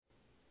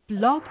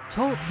Blog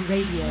Talk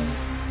Radio.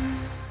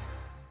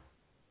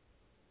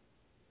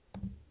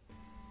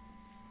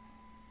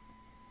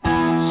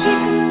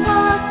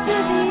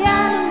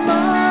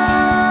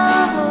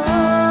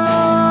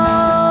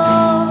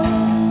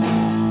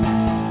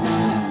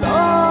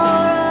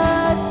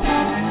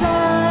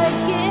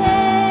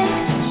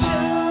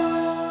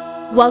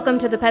 Welcome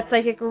to the Pet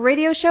Psychic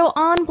Radio Show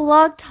on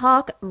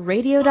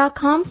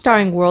blogtalkradio.com,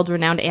 starring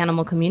world-renowned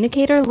animal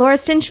communicator Laura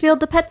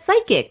Stinchfield, the Pet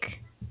Psychic.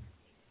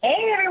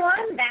 Hey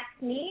everyone,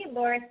 that's me,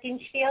 Laura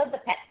Stinchfield, the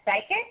Pet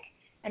Psychic,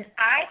 and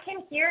I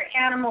can hear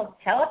animals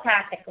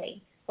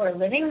telepathically who are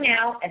living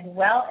now as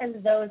well as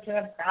those who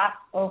have crossed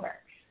over.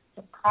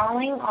 So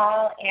calling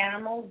all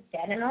animals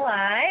dead and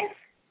alive.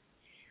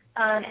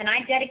 And I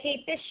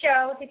dedicate this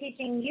show to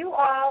teaching you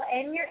all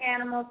and your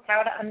animals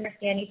how to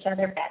understand each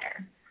other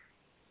better.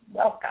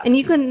 Welcome. And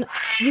you can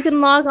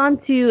log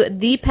on to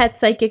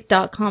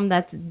thepetpsychic.com.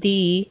 That's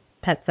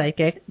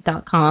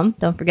thepetpsychic.com.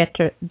 Don't forget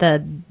to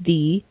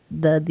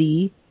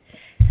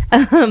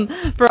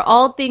for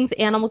all things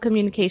animal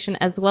communication,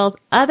 as well as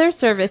other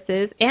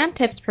services and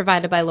tips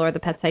provided by Laura the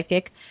Pet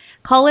Psychic.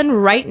 Call in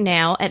right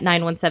now at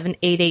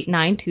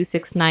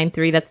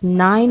 917-889-2693. That's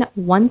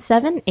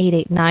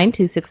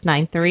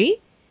 917-889-2693.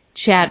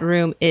 Chat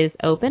room is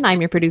open. I'm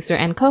your producer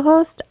and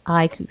co-host,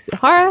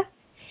 Kusuhara.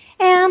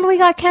 And we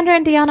got Kendra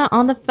and Deanna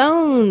on the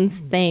phones.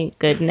 Thank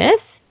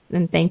goodness.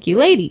 And thank you,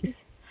 ladies.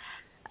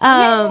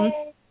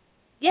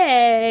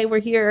 Yay!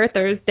 We're here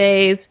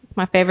Thursdays. It's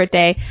my favorite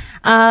day.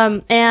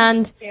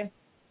 And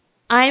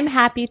I'm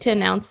happy to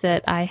announce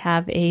that I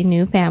have a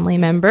new family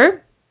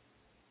member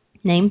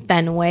named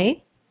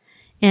Fenway.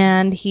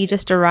 And he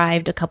just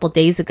arrived a couple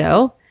days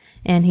ago.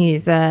 And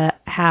he's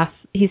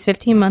he's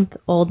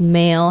 15-month-old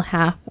male,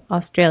 half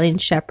Australian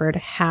Shepherd,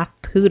 half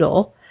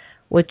Poodle,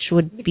 which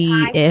would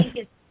be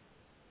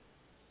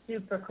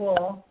super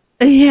cool.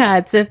 Yeah,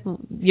 it's if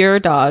your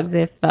dogs,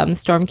 if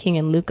Storm King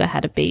and Luca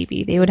had a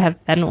baby, they would have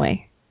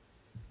Fenway.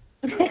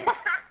 One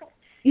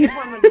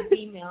was a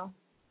female.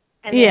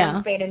 And then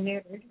one beta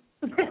neutered.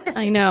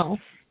 I know,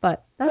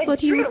 but that's what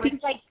he would be.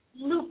 It's like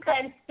Luca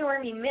and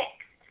Stormy mixed.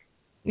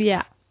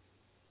 Yeah.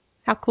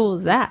 How cool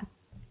is that?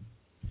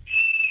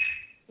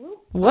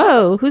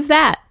 Whoa, who's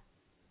that?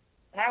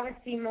 That was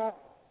Seymour.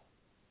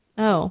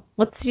 Oh,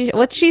 what's she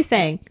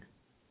saying?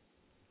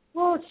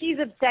 Well, she's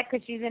upset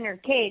because she's in her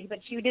cage,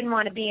 but she didn't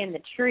want to be in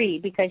the tree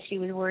because she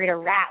was worried a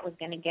rat was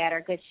going to get her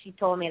because she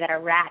told me that a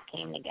rat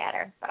came to get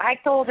her. But I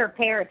told her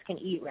parrots can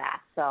eat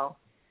rats, so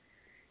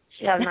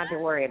she doesn't have to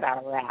worry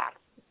about a rat.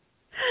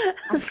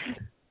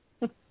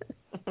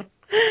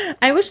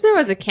 I wish there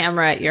was a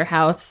camera at your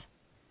house.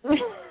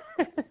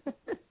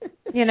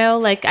 You know,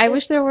 like I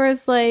wish there was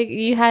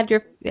you had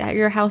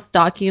your house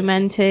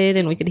documented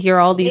and we could hear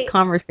all these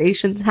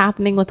conversations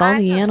happening with all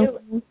the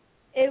animals.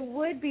 It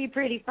would be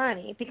pretty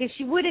funny because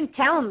she wouldn't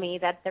tell me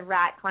that the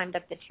rat climbed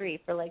up the tree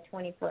for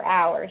 24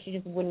 hours. She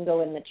just wouldn't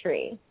go in the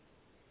tree.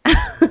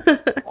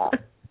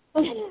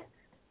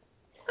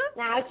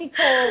 Now she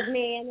told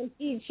me, and then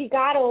she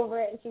got over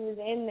it, and she was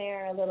in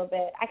there a little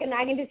bit. I can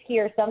just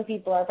hear some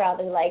people are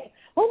probably like,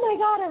 "Oh my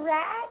God, a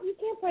rat! You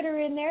can't put her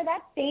in there.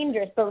 That's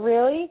dangerous." But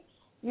really,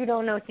 you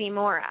don't know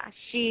Seymoura.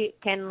 She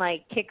can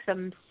kick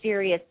some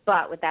serious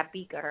butt with that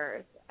beak of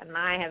hers, and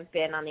I have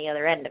been on the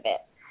other end of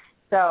it.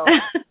 So,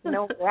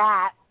 no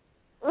rat.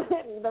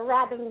 The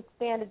rat doesn't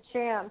stand a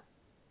chance.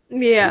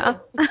 Yeah.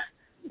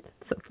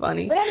 So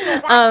funny. But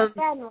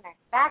anyway,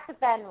 back to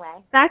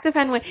Fenway.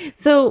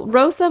 So,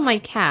 Rosa, my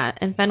cat,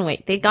 and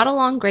Fenway, they got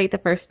along great the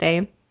first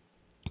day.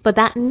 But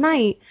that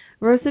night,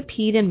 Rosa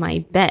peed in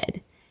my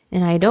bed.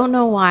 And I don't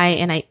know why.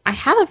 And I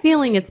have a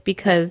feeling it's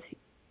because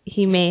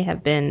he may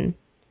have been,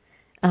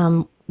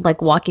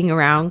 walking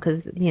around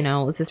because, it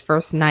was his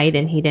first night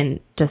and he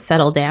didn't just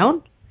settle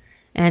down.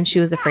 And she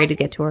was afraid to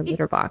get to her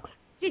litter box.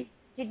 Did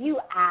you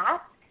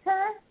ask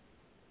her?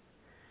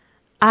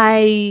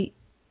 I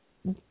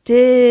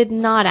did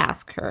not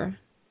ask her.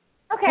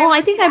 Okay. Well,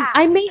 I think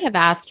I may have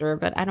asked her,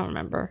 but I don't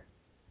remember.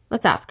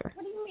 Let's ask her.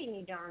 What do you mean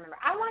you don't remember?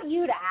 I want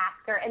you to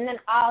ask her, and then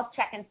I'll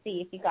check and see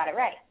if you got it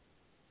right.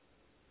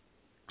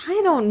 I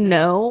don't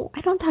know.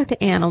 I don't talk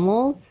to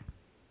animals.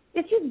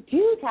 Yes, you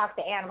do talk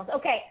to animals.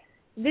 Okay,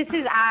 this is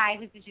who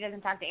said she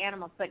doesn't talk to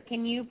animals, but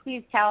can you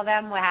please tell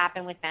them what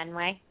happened with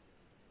Fenway?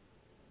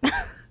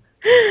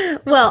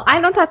 Well, I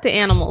don't talk to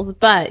animals,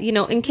 but,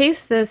 in case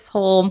this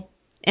whole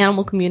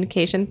animal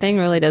communication thing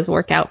really does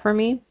work out for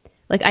me,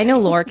 I know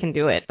Laura can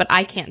do it, but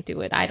I can't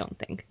do it, I don't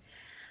think.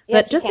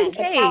 Yes, but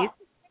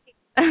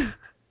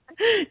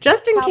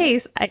just in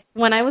case,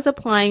 when I was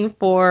applying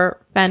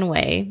for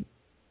Fenway,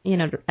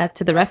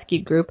 to the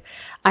rescue group,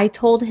 I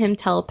told him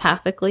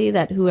telepathically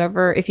that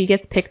if he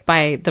gets picked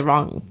by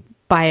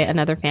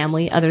another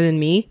family other than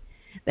me,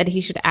 that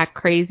he should act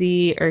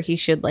crazy or he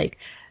should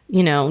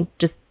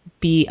just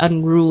be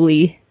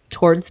unruly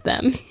towards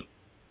them.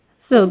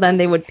 So then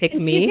they would pick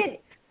me.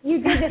 You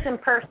did this in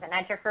person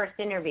at your first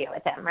interview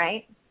with him,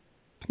 right?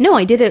 No,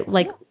 I did it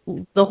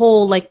the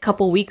whole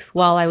couple weeks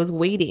while I was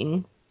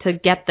waiting to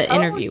get the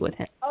interview with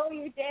him. Oh,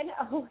 you did?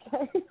 Oh,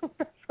 okay.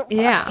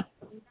 Yeah.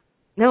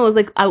 No, it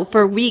was like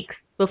for weeks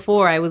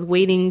before I was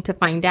waiting to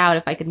find out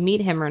if I could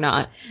meet him or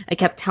not. I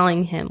kept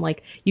telling him,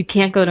 like, you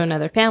can't go to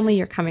another family.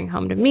 You're coming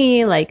home to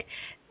me. Like,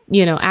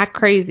 act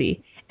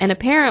crazy. And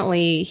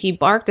apparently he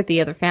barked at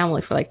the other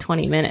family for like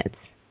 20 minutes.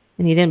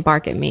 And he didn't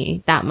bark at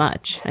me that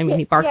much. I mean,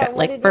 he barked at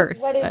like first.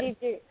 What did he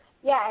do?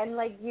 Yeah, and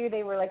like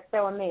they were like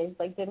so amazed.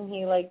 Like, didn't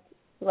he like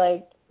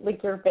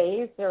lick your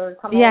face or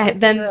come over? Yeah,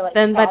 then or, like,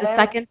 then by the him?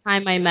 second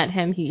time I met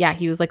him, he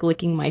was like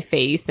licking my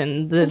face,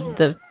 and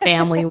the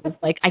family was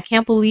like, I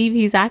can't believe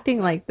he's acting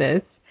like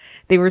this.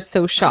 They were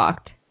so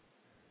shocked.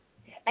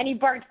 And he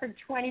barked for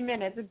 20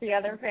 minutes at the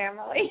other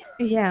family.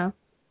 Yeah.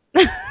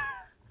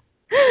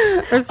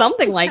 Or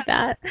something like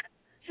that.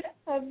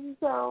 That's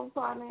so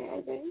funny,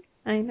 I think.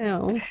 I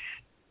know.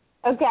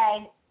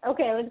 Okay,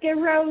 let's get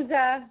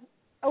Rosa.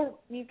 Oh,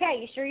 okay,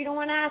 you sure you don't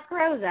want to ask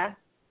Rosa?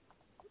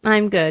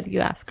 I'm good.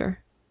 You ask her.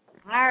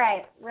 All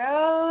right,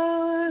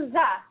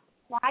 Rosa,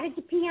 why did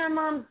you pee on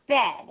Mom's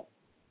bed?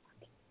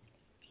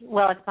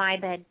 Well, it's my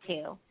bed,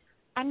 too.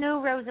 I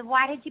know, Rosa,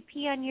 why did you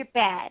pee on your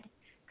bed?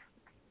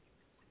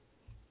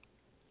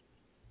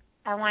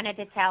 I wanted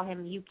to tell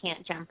him you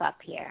can't jump up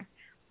here.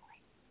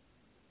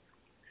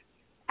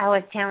 I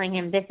was telling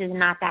him this is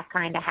not that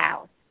kind of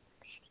house.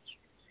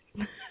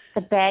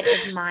 The bed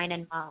is mine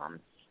and Mom's.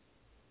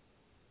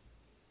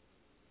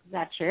 Is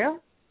that true?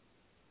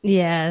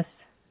 Yes,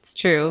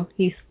 it's true.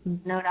 He's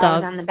no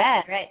dogs on the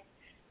bed, right?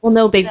 Well,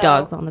 no big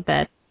dogs on the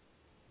bed.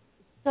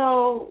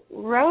 So,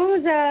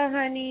 Rosa,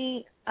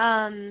 honey,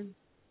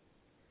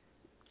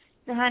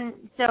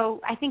 so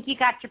I think you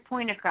got your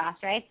point across,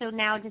 right? So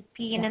now just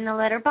peeing in the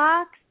litter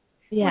box?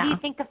 Yeah. What do you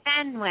think of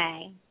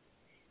Fenway?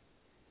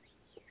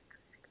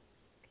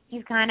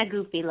 He's kind of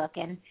goofy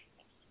looking.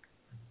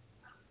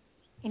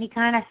 And he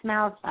kind of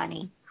smells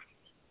funny.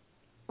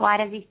 Why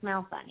does he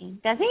smell funny?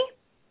 Does he?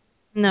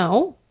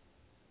 No.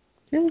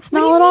 He doesn't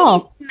smell at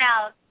all. He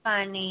smells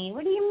funny.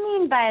 What do you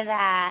mean by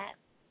that?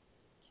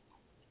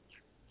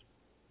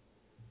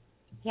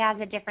 He has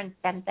a different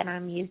scent than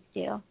I'm used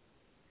to.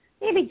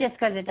 Maybe just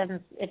because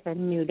it's a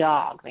new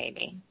dog,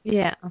 maybe.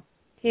 Yeah.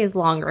 He has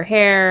longer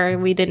hair.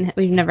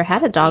 We've never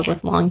had a dog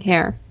with long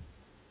hair.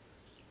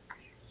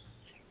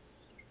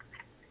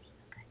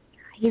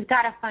 He's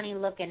got a funny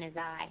look in his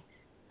eye.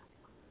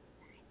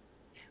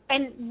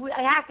 And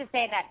I have to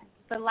say that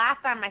the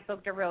last time I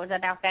spoke to Rosa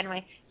about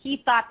Fenway,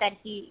 she thought that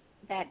he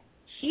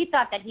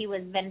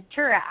was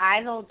Ventura,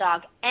 I's old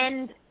dog,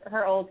 and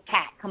her old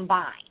cat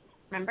combined.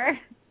 Remember?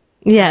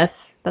 Yes,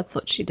 that's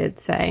what she did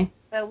say.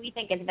 So we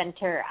think it's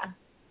Ventura.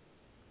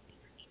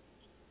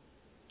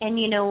 And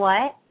you know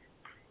what?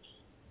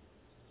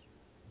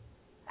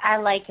 I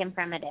like him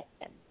from a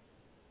distance.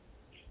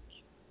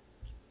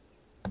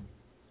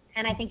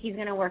 And I think he's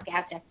going to work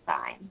out just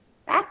fine.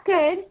 That's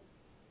good.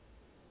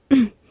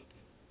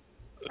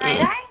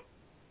 Right?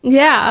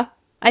 Yeah,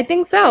 I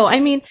think so. I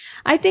mean,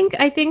 I think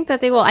that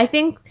they will. I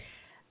think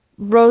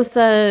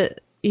Rosa,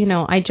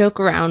 I joke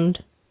around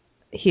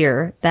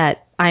here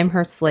that I'm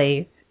her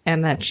slave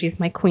and that she's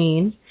my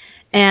queen.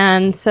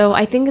 And so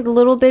I think a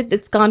little bit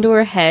it's gone to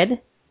her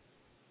head.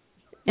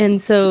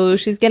 And so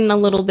she's getting a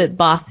little bit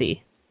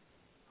bossy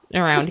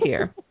around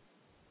here.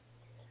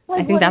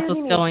 I think that's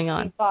what's going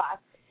on. Boss?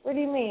 What do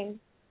you mean?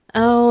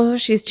 Oh,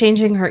 she's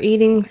changing her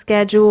eating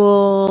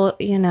schedule.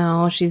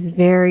 She's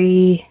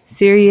very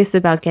serious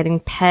about getting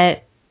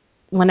pet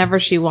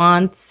whenever she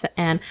wants.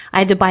 And I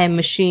had to buy a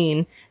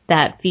machine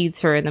that feeds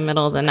her in the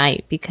middle of the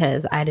night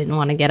because I didn't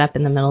want to get up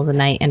in the middle of the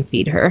night and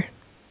feed her.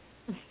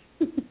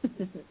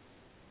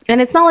 And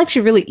it's not like she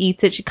really eats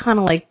it. She kind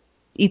of like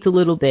eats a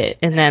little bit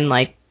and then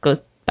like goes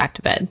back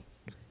to bed.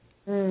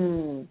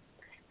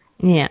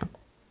 Yeah.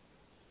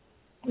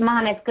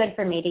 Mom, it's good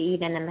for me to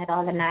eat in the middle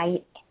of the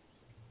night.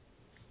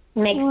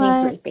 Makes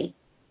me sleepy.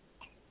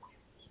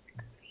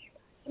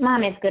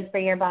 Mom, it's good for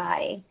your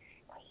body.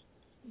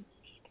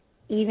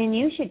 Even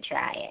you should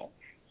try it.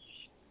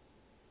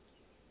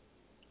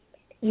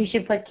 You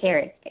should put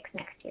carrot sticks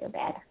next to your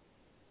bed.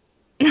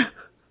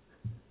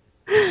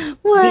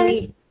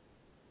 What?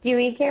 Do you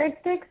eat carrot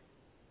sticks?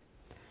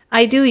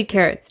 I do eat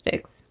carrot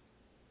sticks.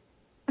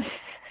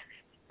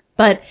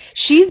 But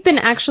she's been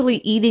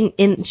actually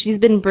she's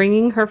been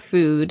bringing her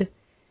food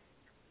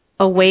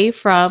away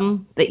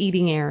from the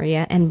eating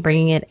area and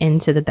bringing it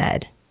into the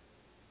bed.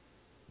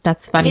 That's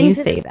funny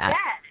you say that.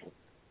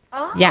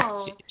 Oh,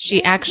 yeah,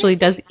 she actually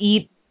does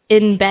eat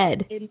in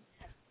bed.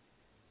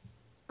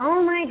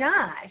 Oh my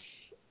gosh.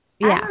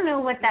 Yeah. I don't know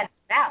what that's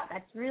about.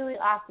 That's really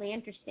awfully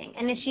interesting.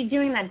 And is she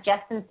doing that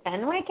just since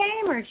Fenway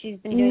came, or she's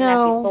been doing that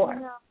before?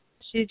 No.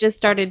 She just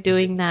started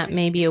doing that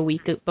maybe a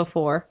week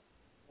before.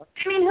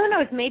 I mean, who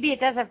knows? Maybe it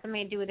does have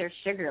something to do with her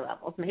sugar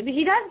levels. Maybe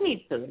she does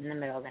need food in the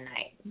middle of the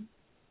night.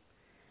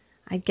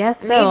 I guess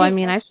so. I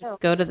mean, I should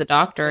go to the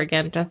doctor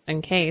again just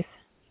in case.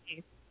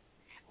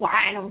 Well,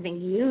 I don't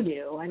think you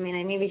do. I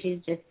mean, maybe she's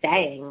just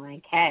saying,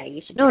 like, hey,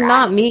 you should No, try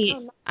not it.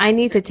 me. I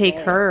need to take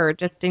her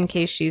just in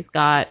case she's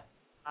got,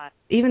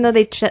 even though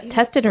they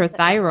tested her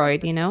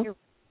thyroid,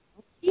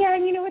 Yeah,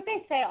 and you know what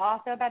they say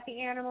also about the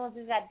animals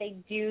is that they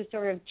do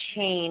sort of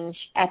change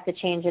at the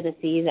change of the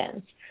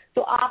seasons.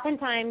 So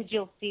oftentimes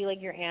you'll see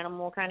like your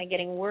animal kind of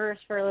getting worse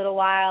for a little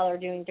while or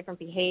doing different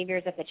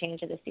behaviors at the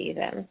change of the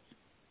season.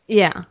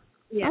 Yeah.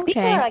 Yeah. Okay.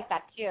 People are like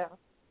that too.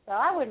 So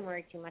I wouldn't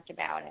worry too much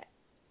about it.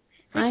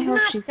 But I she's hope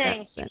not she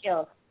saying she does it.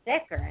 feels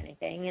sick or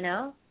anything, you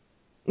know?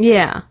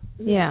 Yeah.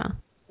 Yeah.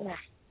 Yeah.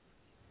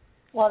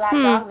 Well, that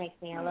dog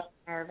makes me a little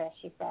nervous,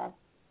 she said.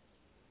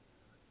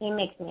 He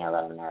makes me a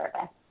little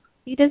nervous.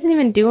 He doesn't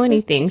even do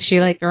anything. She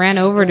like ran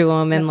over to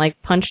him and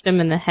like punched him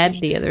in the head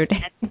the other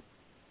day.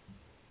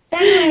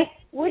 Anyway,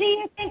 what do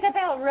you think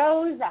about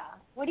Rosa?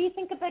 What do you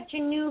think about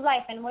your new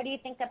life, and what do you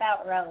think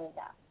about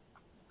Rosa?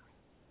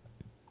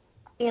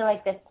 I feel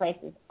like this place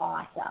is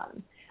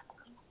awesome.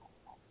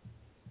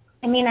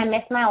 I mean, I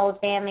miss my old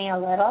family a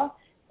little,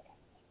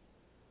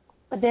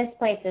 but this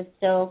place is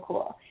so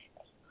cool.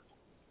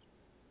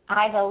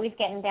 I've always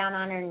getting down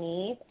on her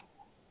knees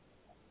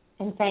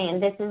and saying,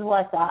 this is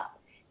what's up.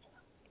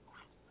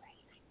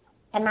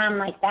 And I'm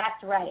like,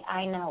 that's right,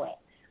 I know it.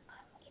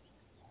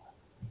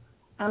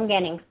 I'm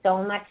getting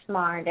so much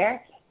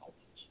smarter.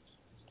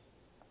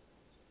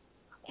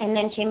 And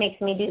then she makes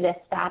me do this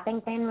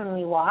stopping thing when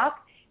we walk.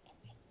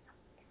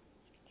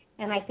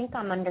 And I think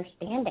I'm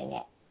understanding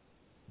it.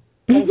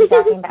 What are you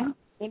talking about? Are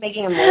you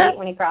making him wait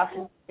when he crosses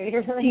the street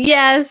or something?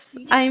 Yes,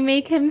 I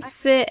make him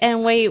sit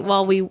and wait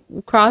while we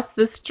cross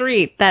the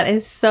street. That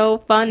is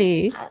so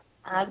funny.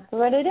 That's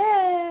what it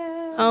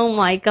is. Oh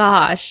my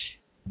gosh.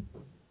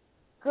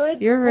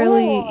 You're boy.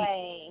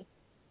 Really,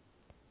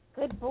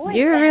 good boy.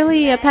 You're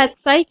really a pet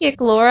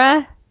psychic,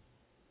 Laura.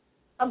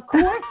 Of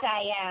course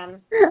I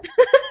am.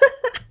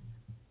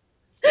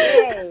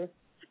 Yes.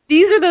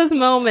 These are those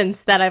moments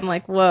that I'm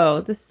like,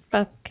 whoa, this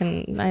stuff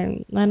can,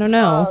 I don't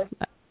know.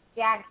 Oh,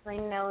 she actually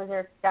knows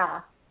her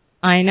stuff.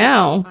 I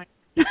know.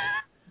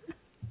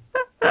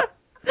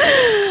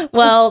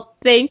 Well,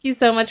 thank you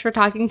so much for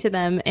talking to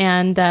them,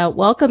 and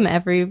welcome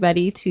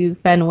everybody to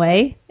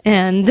Fenway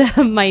and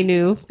my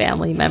new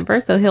family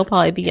member. So he'll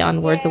probably be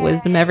on Words of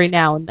Wisdom every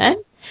now and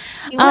then.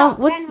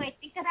 Fenway,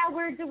 think about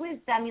Words of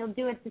Wisdom. You'll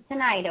do it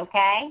tonight,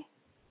 okay?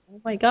 Oh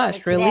my gosh,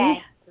 Today.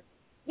 really?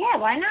 Yeah,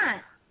 why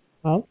not?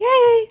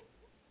 Okay.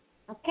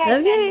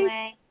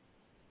 Fenway.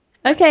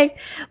 Okay.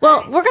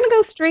 Well, we're going to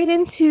go straight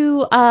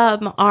into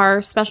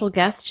our special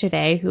guest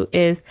today, who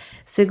is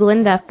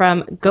Siglinda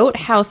from Goat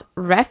House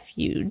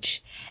Refuge.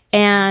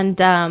 And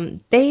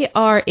they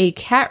are a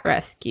cat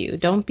rescue.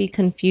 Don't be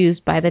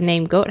confused by the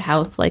name Goat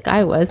House like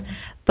I was.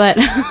 But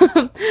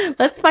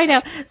let's find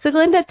out.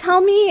 Siglinda,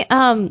 tell me,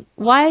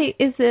 why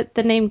is it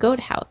the name Goat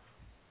House?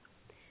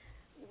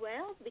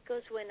 Well,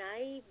 because when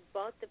I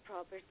bought the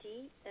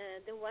property,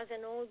 there was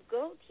an old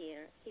goat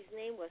here. His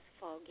name was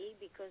Foggy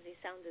because he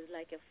sounded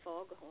like a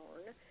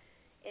foghorn.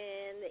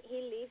 And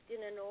he lived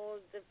in an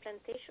old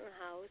plantation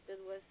house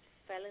that was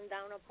falling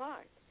down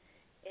apart.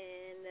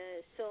 And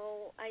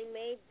so I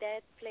made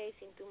that place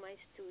into my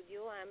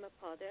studio. I'm a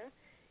potter.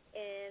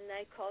 And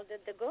I called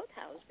it the Goat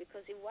House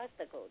because it was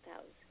the Goat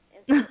House.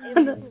 And so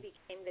everything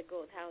became the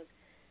Goat House.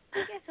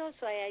 I guess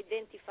also I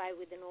identify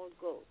with an old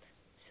goat.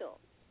 So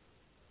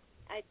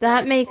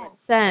that makes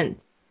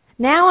sense.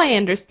 Now I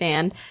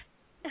understand.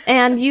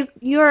 And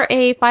you're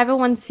a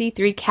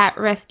 501c3 cat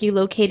rescue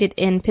located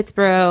in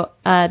Pittsburgh,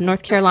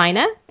 North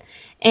Carolina.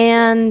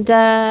 And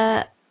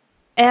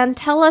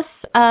tell us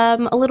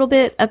a little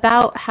bit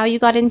about how you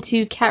got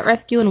into cat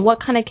rescue and what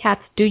kind of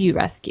cats do you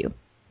rescue?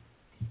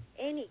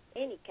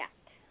 Any cat.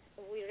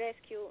 We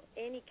rescue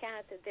any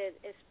cat,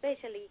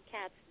 especially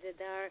cats that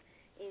are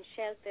in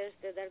shelters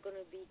that are going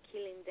to be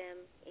killing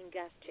them in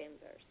gas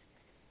chambers,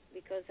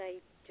 because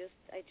I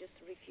just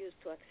refuse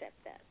to accept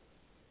that.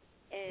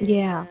 And,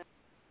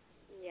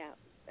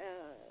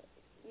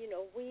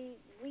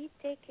 we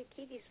take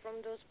kitties from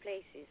those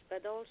places,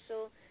 but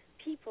also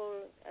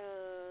people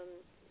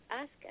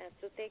ask us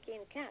to take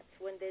in cats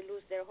when they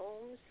lose their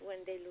homes,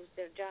 when they lose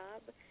their job,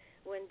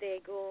 when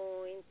they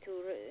go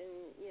into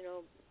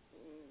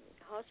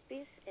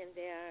hospice and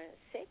they are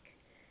sick,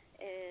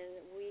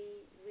 and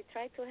we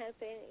try to help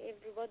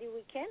everybody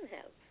we can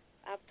help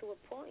up to a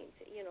point.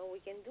 We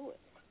can do it.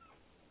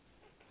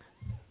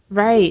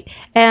 Right.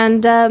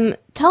 And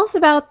tell us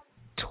about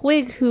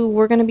Twig, who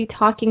we're going to be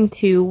talking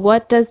to.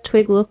 What does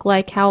Twig look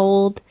like? How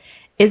old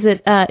is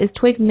it? Is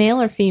Twig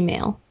male or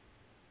female?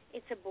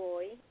 It's a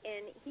boy,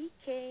 and he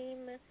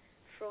came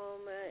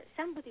from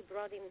somebody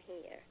brought him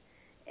here.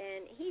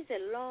 And he's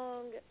a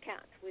long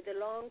cat with a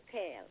long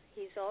tail.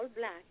 He's all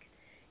black,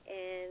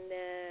 and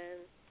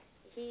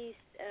he's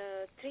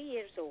 3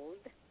 years old.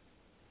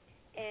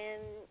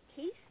 And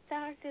he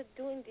started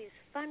doing this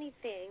funny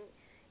thing.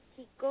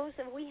 He goes,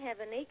 and we have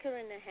 1.5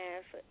 acres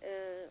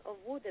of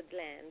wooded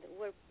land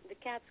where the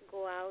cats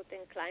go out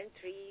and climb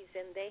trees,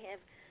 and they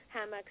have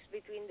hammocks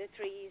between the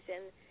trees.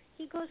 And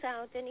he goes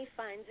out and he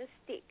finds a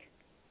stick,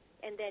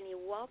 and then he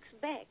walks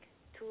back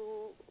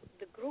to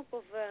the group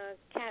of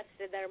cats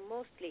that are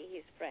mostly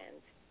his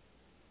friends.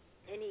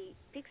 And he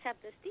picks up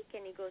the stick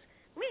and he goes,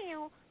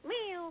 meow,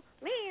 meow,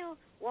 meow,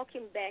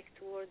 walking back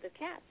toward the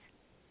cats.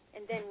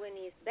 And then when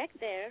he's back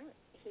there,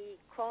 he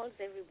calls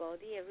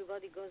everybody.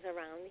 Everybody goes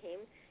around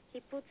him. He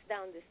puts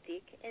down the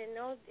stick, and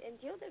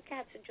the other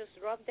cats just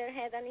rub their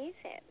head on his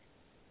head.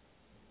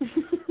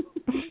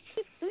 He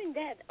keeps doing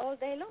that all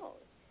day long.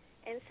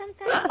 And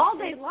sometimes all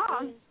day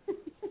long.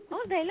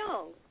 All day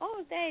long.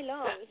 All day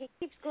long. He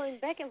keeps going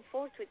back and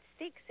forth with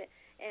sticks.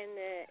 And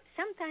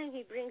sometimes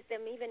he brings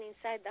them even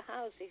inside the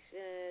house if,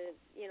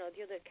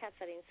 the other cats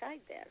are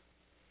inside there.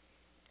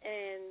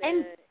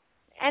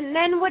 And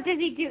then what does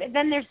he do?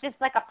 Then there's just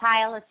like a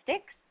pile of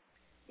sticks?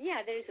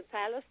 Yeah, there is a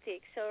pile of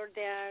sticks, or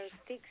there are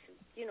sticks,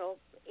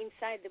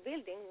 inside the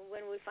building.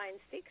 When we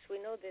find sticks,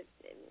 we know that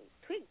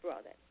Twig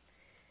brought it.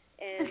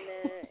 And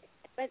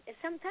but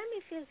sometimes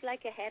it feels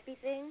like a happy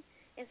thing,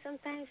 and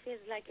sometimes it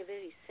feels like a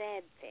very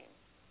sad thing.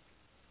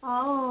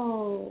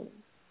 Oh.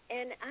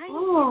 And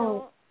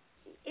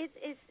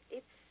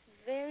it's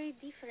very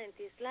different.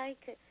 It's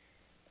like,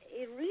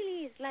 it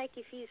really is like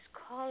if he's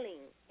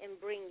calling and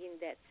bringing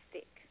that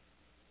stick.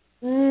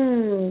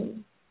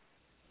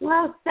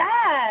 Well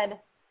said.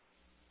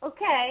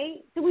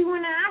 Okay, so we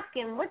want to ask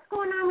him, what's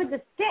going on with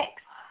the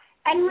sticks?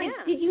 And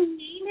did you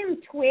name him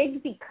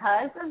Twig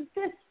because of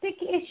the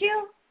stick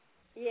issue?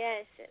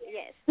 Yes.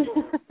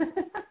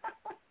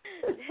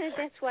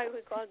 That's why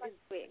we call him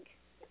Twig.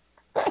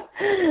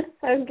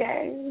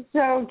 Okay,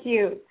 so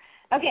cute.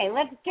 Okay,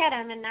 let's get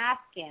him and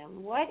ask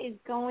him, what is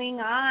going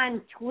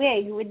on,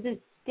 Twig, with the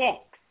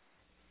sticks?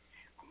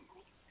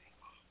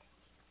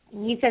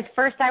 And he says,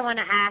 first I want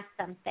to ask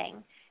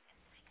something.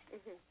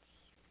 Mm-hmm.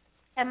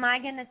 Am I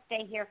going to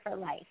stay here for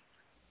life?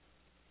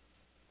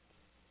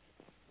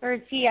 Or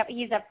is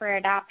he's up for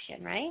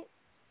adoption, right?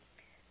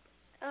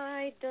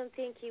 I don't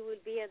think he will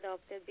be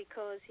adopted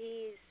because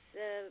he's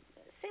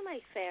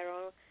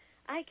semi-feral.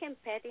 I can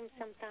pet him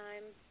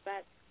sometimes,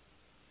 but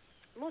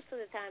most of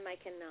the time I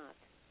cannot.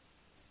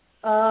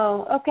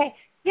 Oh, okay.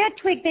 Yeah,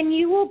 Twig, then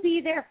you will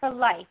be there for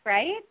life,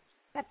 right?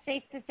 That's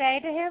safe to say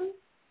to him?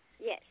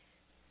 Yes.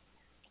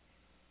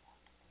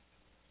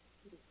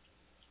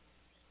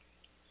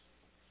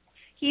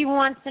 He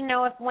wants to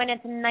know if when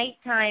it's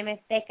nighttime, if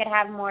they could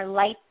have more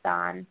lights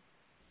on.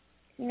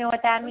 You know what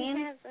that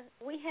means?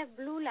 We have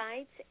blue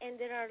lights, and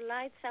there are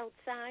lights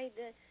outside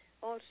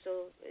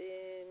also,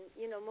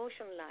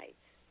 motion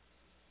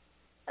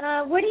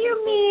lights. What do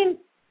you mean,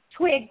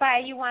 Twig,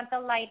 by you want the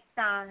lights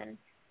on?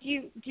 Do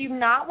you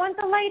not want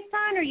the lights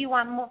on, or you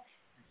want more?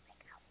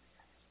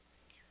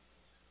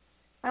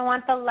 I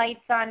want the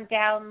lights on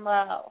down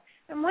low.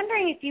 I'm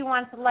wondering if you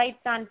want the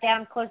lights on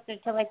down closer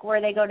to like where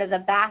they go to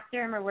the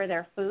bathroom or where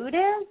their food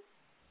is.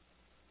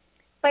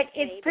 But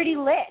it's Maybe. pretty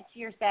lit,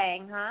 you're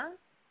saying, huh?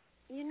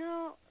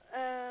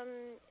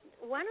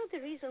 One of the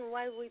reasons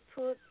why we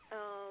put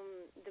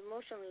the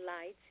motion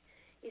lights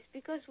is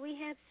because we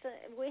had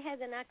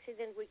an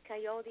accident with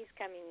coyotes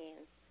coming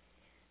in.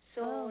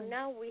 So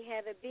now we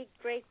have a big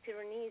Great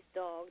Pyrenees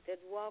dog that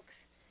walks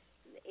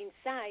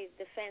inside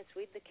the fence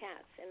with the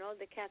cats, and all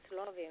the cats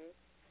love him.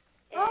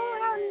 And,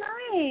 how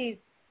nice.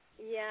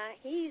 Yeah,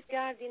 he's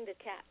guarding the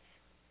cats.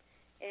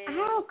 And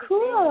oh,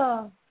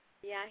 cool.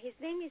 His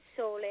name is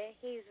Sole.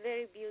 He's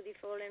very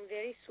beautiful and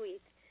very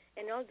sweet,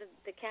 and all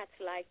the cats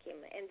like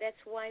him, and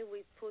that's why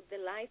we put the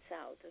lights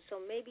out.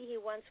 So maybe he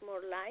wants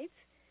more lights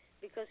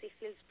because he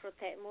feels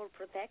more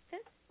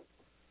protected.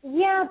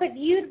 Yeah, but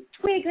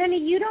Twig, honey,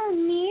 you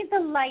don't need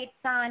the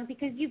lights on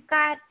because you've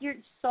got your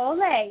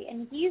Sole,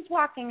 and he's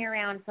walking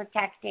around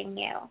protecting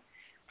you.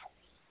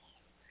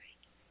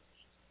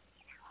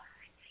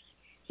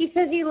 He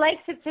says he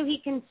likes it so he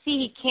can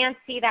see. He can't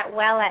see that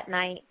well at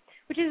night,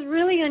 which is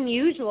really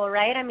unusual,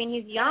 right? I mean,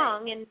 he's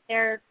young, and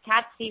their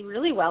cats see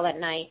really well at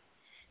night.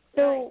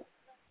 So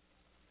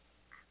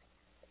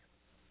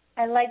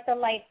I like the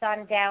lights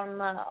on down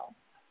low.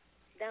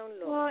 Down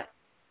low. Well,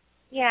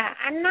 yeah,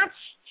 I'm not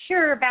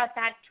sure about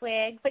that,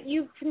 Twig, but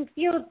you can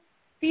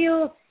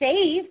feel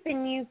safe,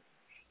 and you.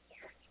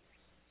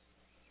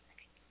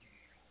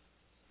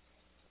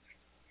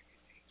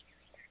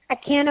 I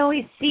can't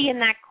always see in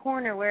that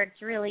corner where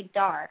it's really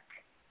dark.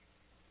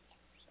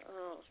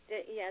 Oh,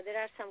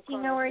 there are some corners Do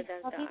you know where that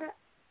are talking dark.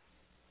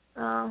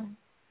 about? Oh.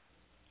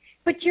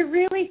 But you're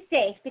really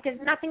safe because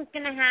nothing's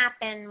going to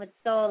happen with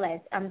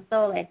Sole's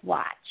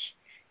watch.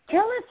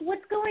 Tell us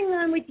what's going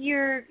on with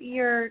your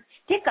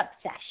stick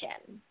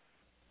obsession.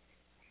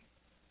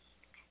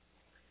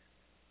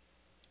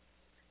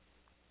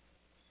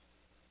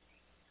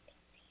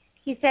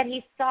 He said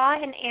he saw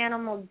an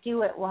animal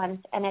do it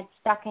once and it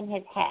stuck in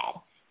his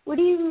head. What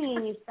do you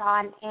mean you saw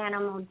an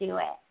animal do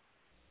it?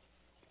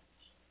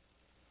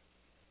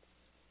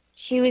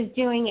 She was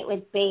doing it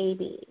with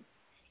babies.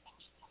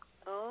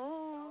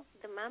 Oh,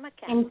 the mama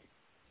cat.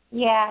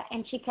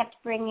 And she kept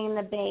bringing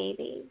the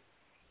babies.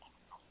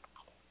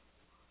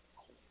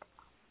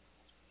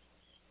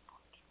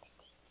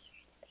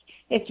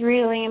 It's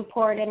really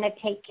important to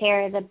take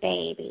care of the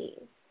babies.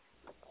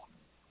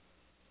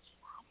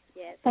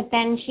 Yes. But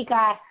then she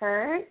got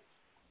hurt,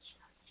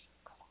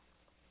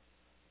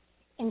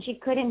 and she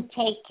couldn't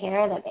take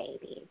care of the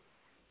babies.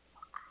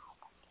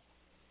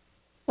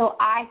 So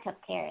I took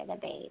care of the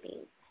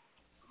babies.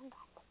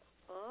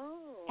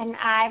 Oh. And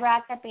I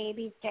brought the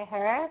babies to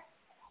her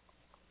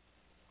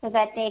so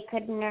that they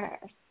could nurse.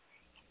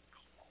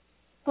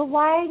 But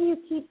why do you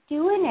keep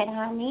doing it,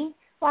 honey?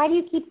 Why do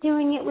you keep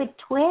doing it with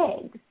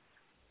Twigs?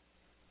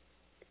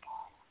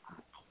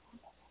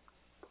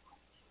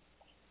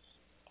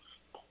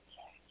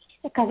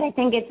 Because I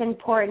think it's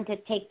important to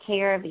take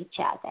care of each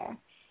other.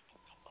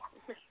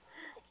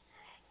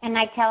 And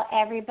I tell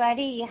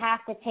everybody you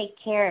have to take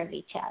care of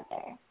each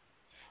other.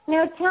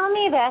 Now tell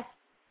me this.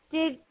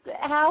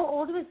 How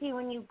old was he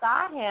when you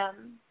got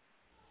him?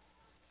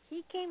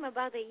 He came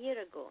about a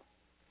year ago.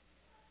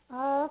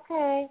 Oh,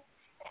 okay.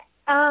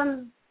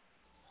 And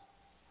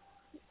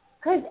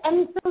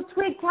so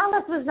Twig, tell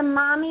us, was the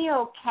mommy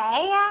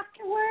okay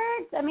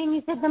afterwards? I mean,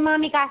 you said the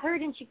mommy got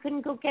hurt and she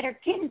couldn't go get her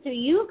kitten, so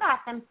you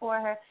got them for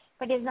her.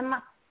 But is the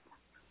mom?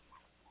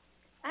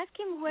 Ask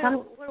him where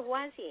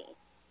was he?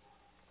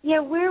 Yeah,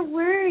 where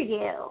were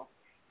you?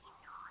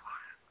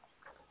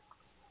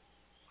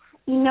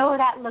 You know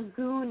that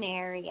lagoon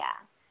area.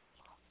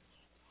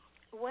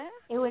 Where?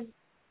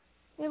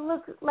 It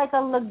looked like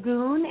a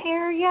lagoon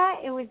area.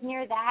 It was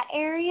near that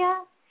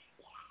area.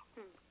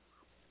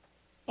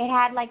 It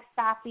had like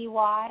stoppy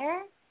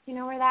water. Do you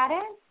know where that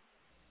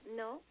is?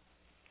 No.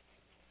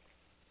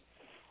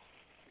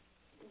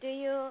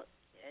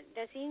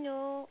 Does he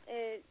know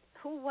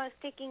who was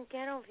taking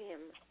care of him?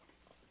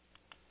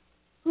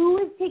 Who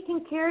was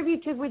taking care of you?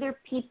 Were there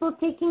people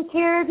taking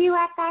care of you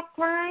at that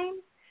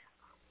time?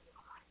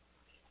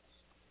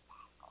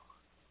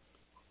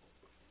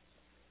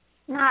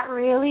 Not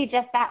really,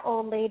 just that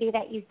old lady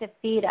that used to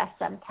feed us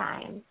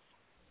sometimes.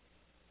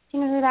 Do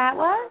you know who that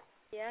was?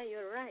 Yeah,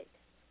 you're right.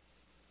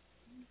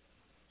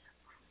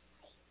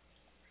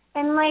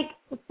 And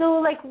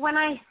when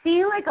I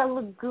see like a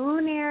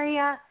lagoon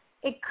area,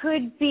 it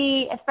could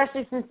be,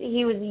 especially since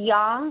he was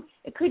young,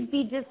 it could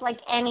be just like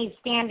any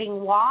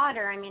standing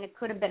water. I mean, it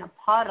could have been a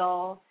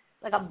puddle,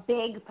 like a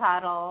big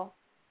puddle.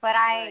 But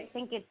I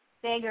think it's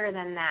bigger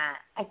than that.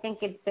 I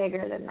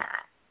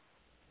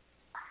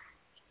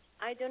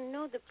don't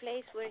know the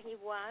place where he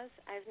was.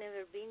 I've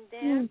never been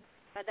there,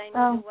 but I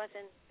know he was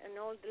an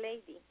old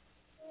lady.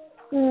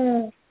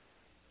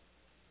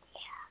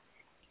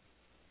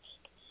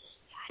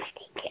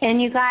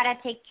 And you got to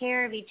take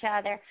care of each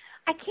other.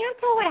 I can't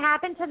tell what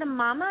happened to the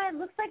mama. It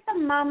looks like the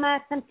mama,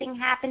 something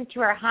happened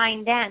to her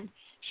hind end.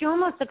 She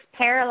almost looks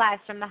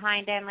paralyzed from the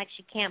hind end, like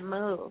she can't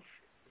move.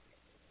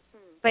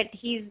 But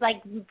he's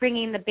like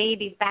bringing the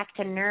babies back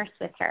to nurse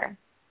with her.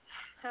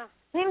 Huh.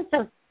 Seems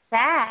so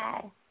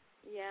sad.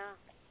 Yeah.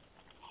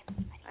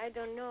 I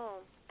don't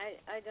know.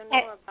 I don't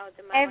know about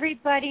the mama.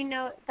 Everybody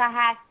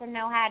has to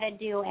know how to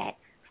do it.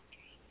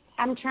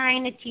 I'm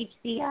trying to teach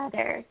the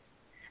others.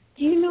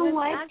 Do you know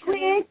what,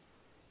 Twig?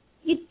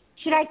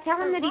 Should I tell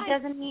him that he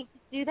doesn't need to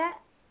do that?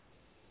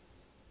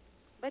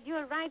 But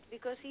you're right,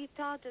 because he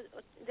thought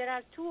there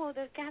are 2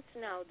 other cats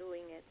now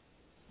doing it.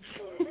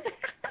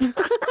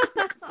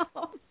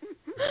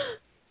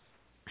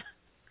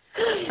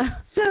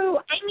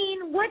 So, I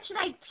mean, what should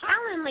I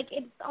tell him? Like,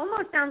 it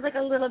almost sounds like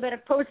a little bit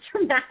of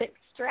post-traumatic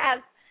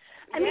stress.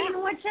 I mean,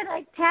 what should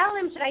I tell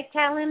him? Should I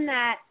tell him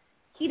that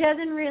he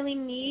doesn't really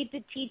need to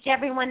teach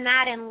everyone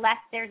that unless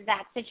there's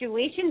that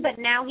situation, but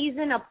now he's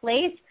in a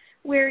place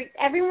where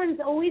everyone's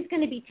always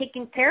going to be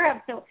taken care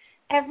of. So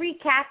every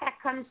cat that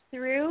comes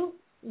through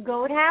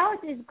Goat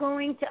House is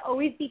going to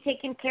always be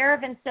taken care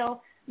of, and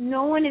so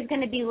no one is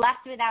going to be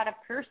left without a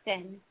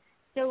person.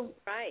 So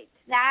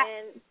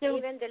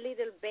even the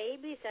little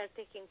babies are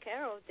taken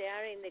care of. They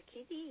are in the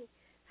kitty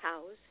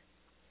house.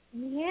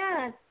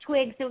 Yeah,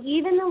 Twig. So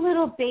even the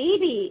little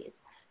babies.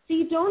 So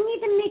you don't need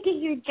to make it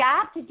your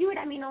job to do it.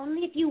 I mean,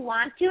 only if you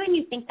want to and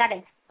you think that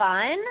it's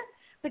fun,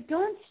 but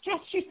don't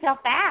stress yourself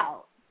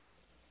out.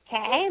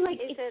 Okay?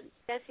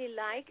 Does he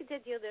like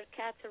that the other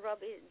cats rub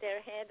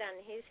their head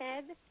on his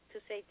head to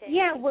say thank you?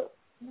 Yeah. Well,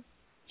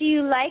 do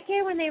you like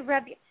it when they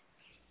rub you?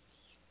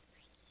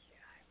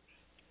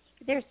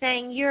 They're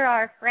saying, you're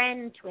our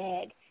friend,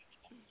 Twig.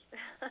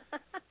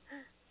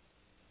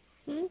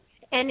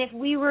 And if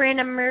we were in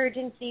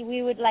emergency,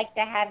 we would like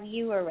to have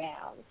you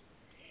around.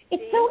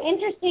 It's so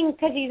interesting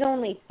because he's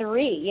only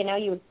 3. You know,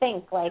 you would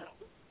think, like,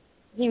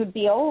 he would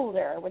be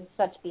older with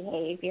such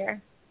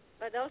behavior.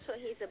 But also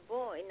he's a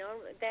boy.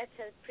 That's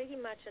pretty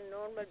much a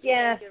normal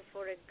behavior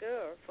for a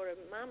girl, for a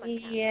mama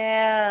cat.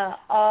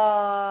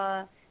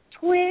 Yeah.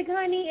 Twig,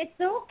 honey, it's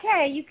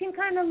okay. You can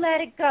kind of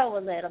let it go a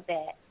little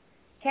bit.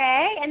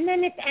 Okay? And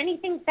then if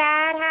anything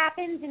bad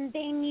happens and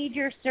they need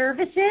your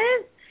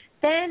services,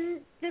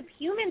 then the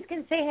humans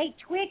can say, hey,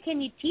 Twig, can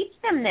you teach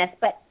them this?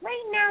 But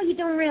right now you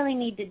don't really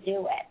need to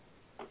do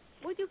it.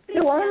 Would you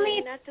please tell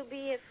me not to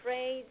be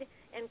afraid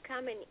and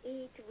come and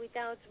eat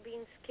without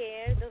being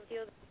scared of the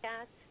other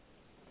cats?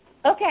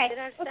 Okay.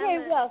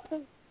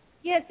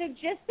 So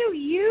just so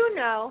you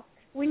know,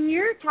 when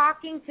you're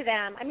talking to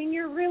them, I mean,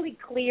 you're really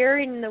clear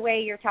in the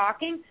way you're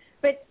talking,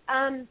 but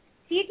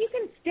see if you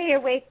can stay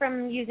away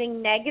from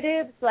using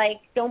negatives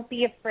like don't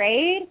be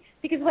afraid,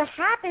 because what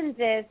happens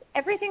is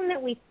everything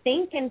that we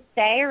think and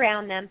say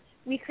around them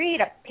we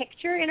create a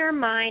picture in our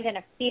mind and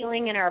a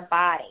feeling in our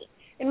body.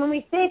 And when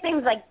we say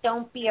things like,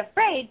 don't be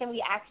afraid, then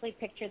we actually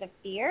picture the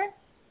fear.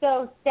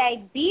 So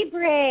say, be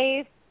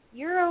brave,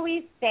 you're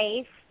always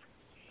safe.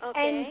 Okay.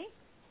 And,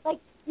 like,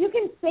 you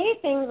can say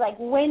things like,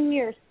 when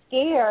you're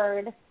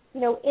scared,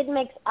 it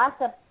makes us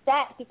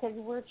upset because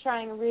we're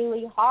trying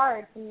really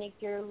hard to make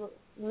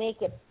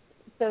it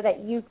so that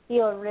you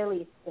feel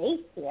really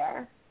safe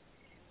here.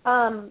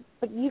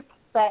 But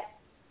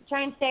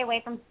try and stay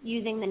away from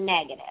using the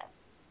negative.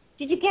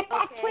 Did you get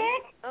that,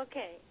 Twig?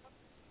 Okay.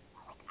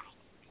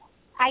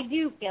 I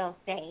do feel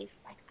safe.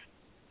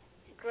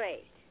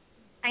 Great.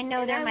 I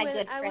know they're my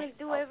good friends. I will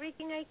do crystals.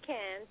 everything I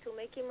can to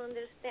make him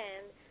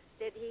understand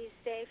that he's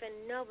safe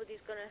and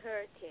nobody's going to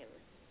hurt him.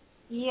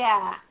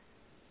 Yeah.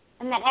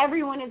 And that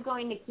everyone is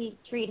going to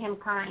treat him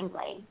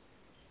kindly.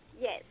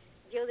 Yes.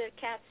 The other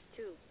cats,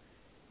 too.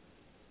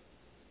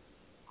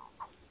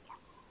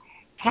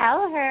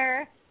 Tell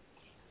her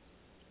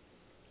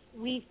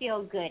we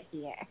feel good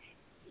here.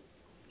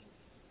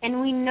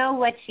 And we know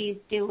what she's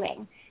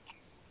doing.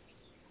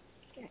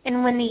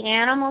 And when the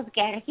animals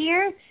get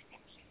here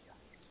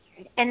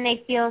and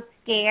they feel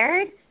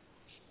scared,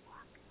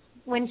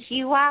 when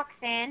she walks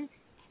in,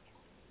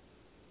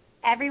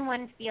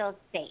 everyone feels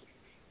safe.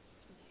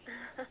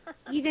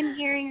 Even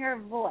hearing her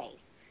voice.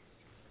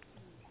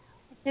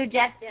 So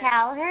just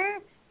tell her,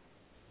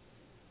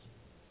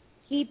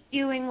 keep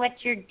doing what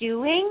you're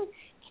doing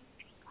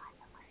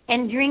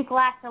and drink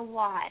lots of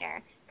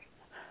water.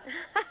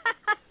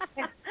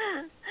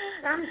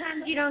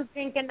 Sometimes you don't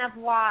drink enough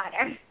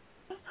water.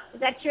 Is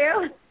that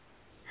true?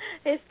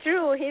 It's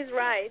true. He's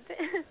right.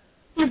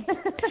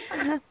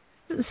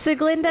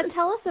 Siglinda,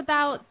 tell us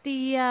about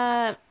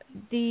the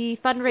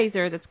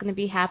fundraiser that's going to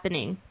be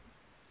happening.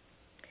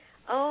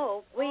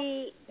 Oh,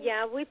 we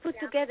put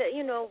together,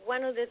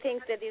 one of the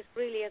things that is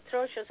really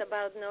atrocious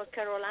about North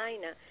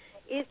Carolina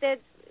is that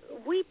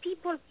we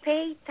people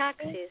pay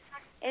taxes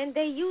and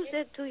they use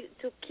it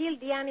to kill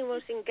the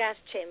animals in gas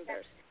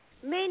chambers.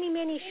 Many,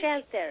 many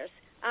shelters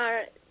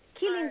are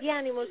killing the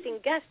animals in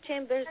gas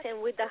chambers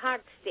and with the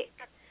hard stick.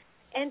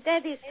 And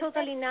that is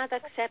totally not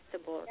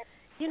acceptable.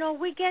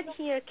 We get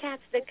here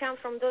cats that come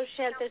from those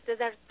shelters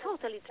that are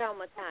totally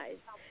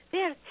traumatized. They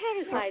are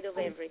terrified of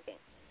everything.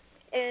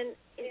 And,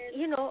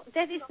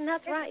 that is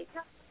not right.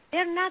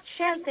 They're not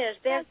shelters.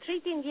 They're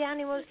treating the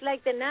animals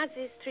like the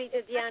Nazis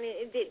treated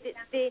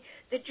the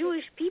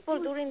Jewish people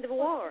during the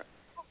war.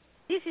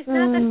 This is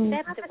not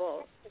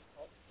acceptable.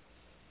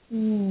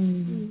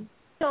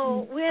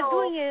 So we're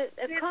doing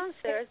a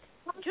concert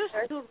just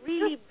to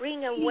really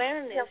bring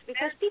awareness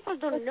because people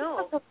don't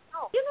know.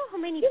 You know how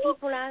many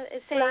people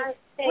say,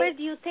 where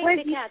do you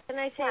take the cats? And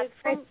I say,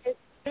 from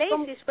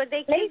places where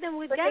they kill them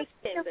with gas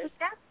chambers.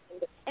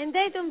 And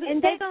they say,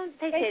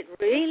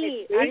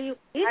 really? Are you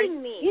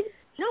kidding me?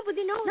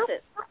 Nobody knows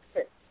it.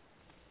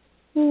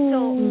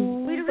 So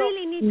we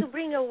really need to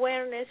bring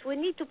awareness. We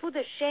need to put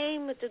a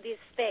shame to this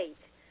state.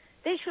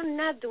 They should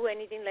not do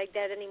anything like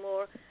that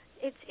anymore.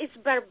 It's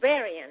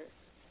barbarian.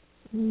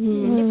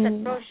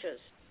 It's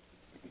atrocious.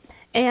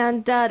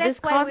 And this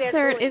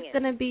concert is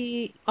going to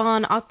be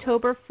on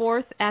October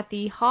 4th at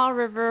the Haw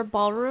River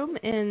Ballroom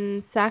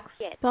in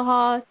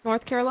Saxahaw,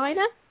 North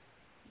Carolina?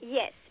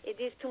 Yes,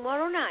 it is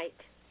tomorrow night.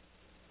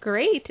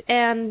 Great.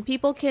 And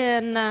people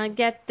can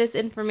get this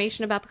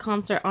information about the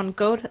concert on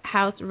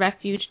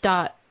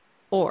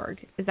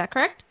goathouserefuge.org. Is that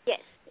correct? Yes,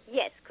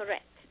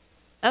 correct.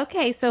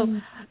 Okay, so,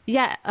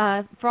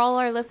 for all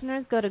our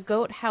listeners, go to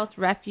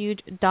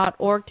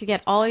goathouserefuge.org to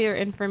get all your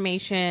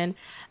information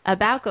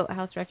about Goat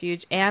House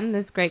Refuge and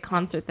this great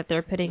concert that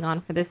they're putting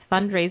on for this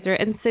fundraiser.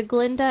 And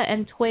Siglinda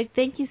and Twig,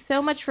 thank you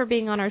so much for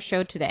being on our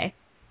show today.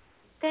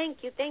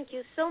 Thank you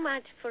so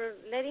much for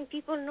letting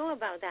people know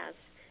about us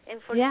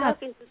and for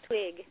talking to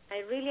Twig. I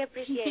really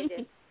appreciate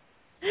it.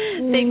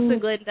 Thanks,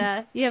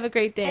 Siglinda. You have a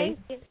great day.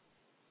 Thank you.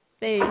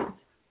 Thanks.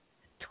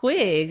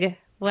 Twig,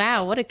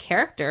 wow, what a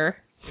character.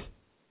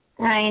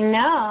 I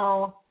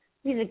know.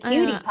 He's a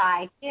cutie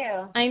pie,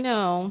 too. I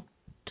know.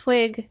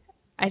 Twig,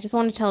 I just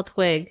want to tell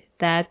Twig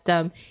that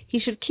he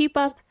should keep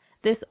up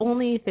this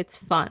only if it's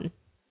fun.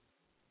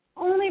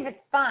 Only if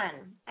it's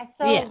fun. I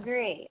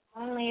agree.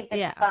 Only if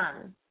it's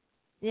fun.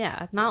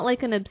 Yeah, not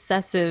like an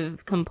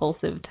obsessive,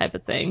 compulsive type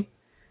of thing.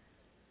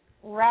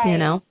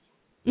 Right.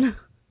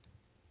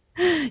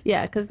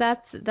 Yeah, because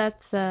that's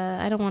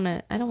I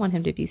don't want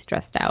him to be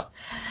stressed out.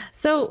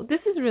 So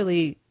this is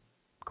really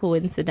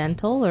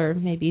coincidental or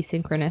maybe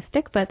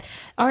synchronistic, but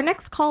our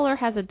next caller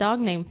has a dog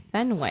named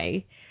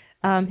Fenway.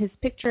 His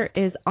picture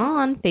is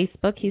on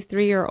Facebook. He's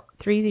 3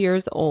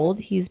 years old.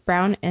 He's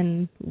brown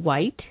and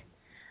white.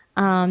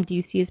 Do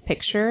you see his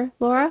picture,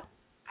 Laura?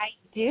 I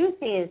do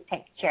see his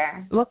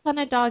picture. What kind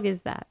of dog is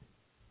that?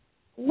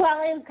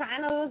 Well, it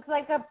kind of looks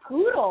like a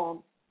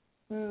poodle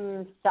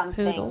something.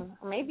 Poodle?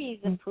 Or maybe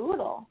he's a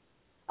poodle.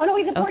 Oh, no,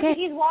 he's a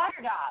Portuguese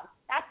water dog.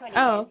 That's what he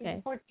is. Okay. He's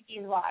a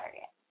Portuguese water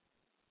dog.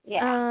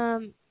 Yeah.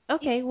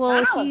 Okay,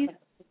 well, he's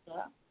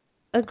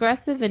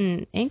aggressive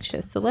and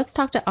anxious. So let's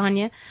talk to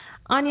Anya.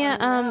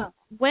 Anya,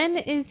 when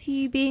is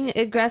he being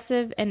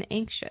aggressive and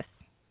anxious?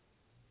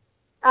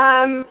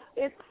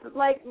 It's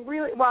like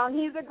really, well,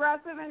 he's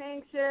aggressive and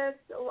anxious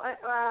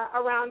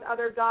around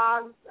other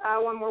dogs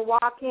when we're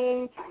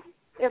walking.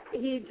 If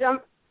he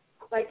jumps,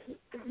 like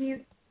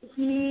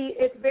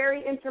it's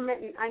very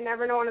intermittent. I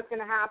never know when it's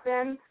going to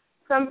happen.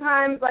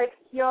 Sometimes, like,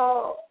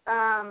 he'll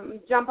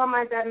jump on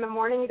my bed in the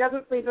morning. He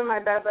doesn't sleep in my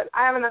bed, but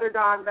I have another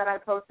dog that I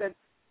posted.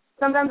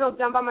 Sometimes he'll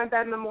jump on my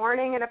bed in the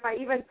morning, and if I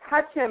even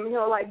touch him,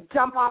 he'll, like,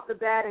 jump off the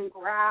bed and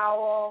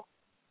growl.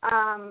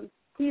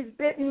 He's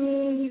bitten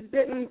me. He's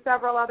bitten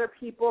several other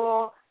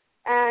people,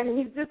 and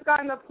he's just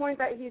gotten to the point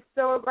that he's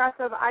so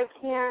aggressive, I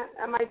can't,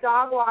 and my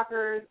dog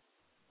walker's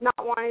not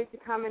wanting to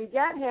come and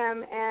get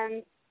him,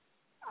 and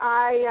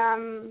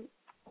I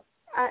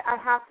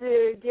have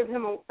to give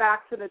him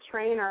back to the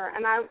trainer.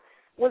 And I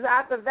was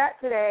at the vet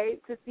today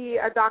to see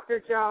a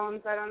Dr.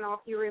 Jones. I don't know if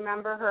you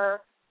remember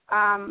her,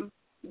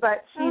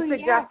 but she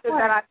suggested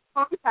that I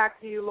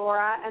contact you,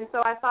 Laura. And so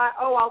I thought,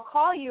 I'll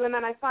call you. And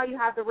then I saw you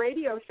had the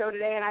radio show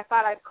today, and I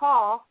thought I'd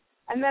call.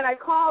 And then I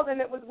called,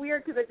 and it was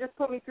weird because it just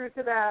put me through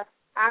to the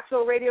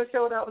actual radio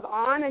show that was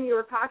on, and you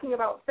were talking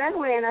about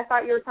Fenway, and I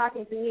thought you were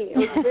talking to me. It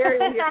was very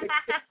weird.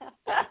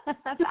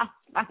 That's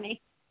funny.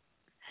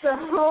 So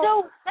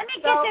let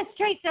me get this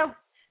straight.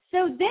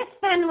 So this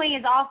Fenway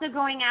is also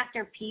going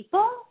after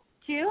people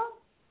too?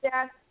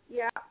 Yes,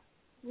 yeah.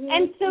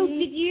 And so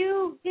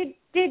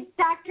did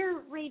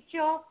Dr.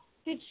 Rachel,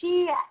 did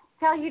she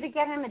tell you to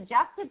get him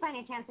adjusted by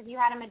any chance? Have you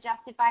had him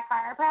adjusted by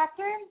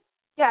chiropractor?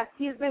 Yes,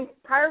 he's been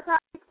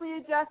chiropractically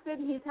adjusted.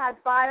 He's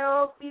had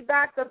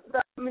biofeedback,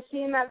 the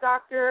machine that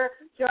Dr.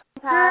 Jones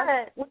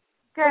has.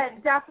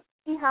 Good.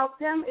 Definitely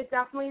helped him. It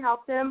definitely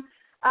helped him.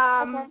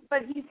 Okay.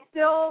 But he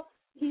still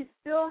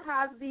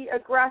has the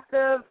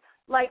aggressive,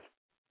 like,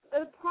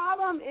 the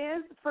problem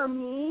is, for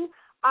me,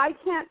 I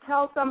can't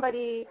tell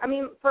somebody, I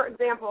mean, for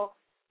example,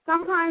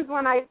 sometimes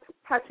when I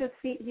touch his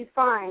feet, he's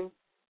fine.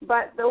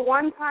 But the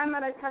one time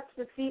that I touched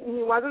his feet and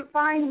he wasn't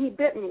fine, he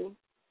bit me.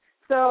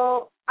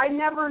 So I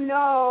never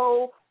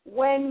know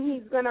when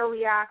he's going to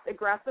react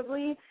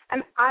aggressively.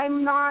 And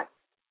I'm not,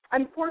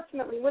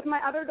 unfortunately, with my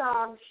other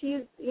dog,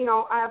 she's,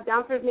 I have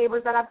downstairs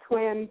neighbors that have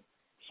twins.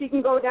 She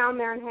can go down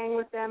there and hang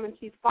with them, and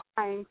she's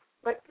fine.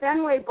 But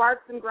Fenway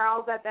barks and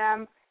growls at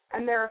them,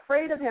 and they're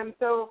afraid of him.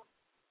 So,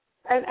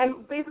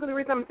 and basically the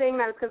reason I'm saying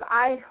that is because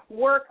I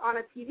work on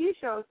a TV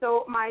show,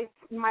 so my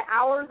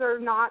hours are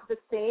not the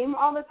same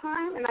all the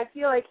time, and I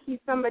feel like he's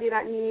somebody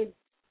that needs,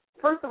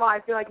 first of all, I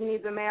feel like he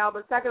needs a male,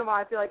 but second of all,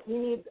 I feel like he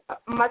needs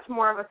much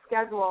more of a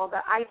schedule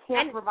that I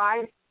can't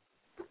provide.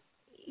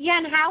 Yeah,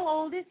 and how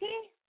old is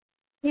he?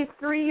 He's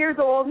 3 years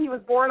old. He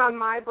was born on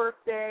my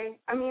birthday.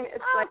 I mean,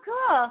 it's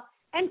cool.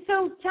 And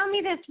so tell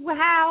me this,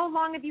 how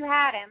long have you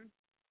had him?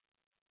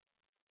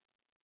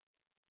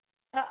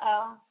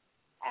 Uh-oh.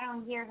 I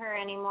don't hear her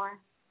anymore.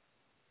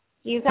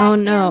 You guys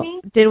hear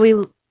me? Did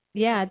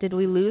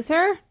we lose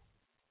her?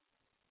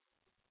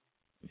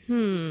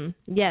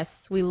 Yes,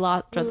 we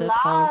lost her.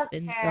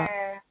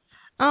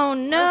 Oh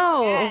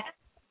no.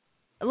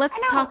 Okay. Let's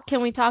talk.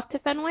 Can we talk to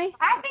Fenway?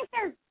 I think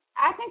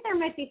there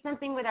might be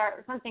something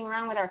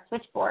wrong with our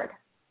switchboard.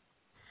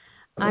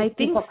 I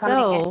think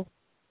so.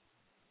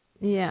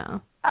 Yeah.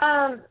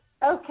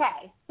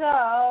 Okay,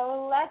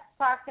 so let's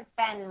talk to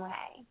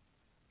Fenway.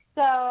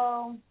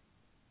 So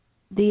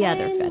the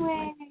other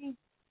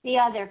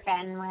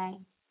Fenway.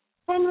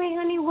 Fenway,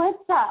 honey,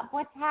 what's up?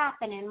 What's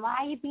happening? Why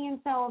are you being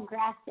so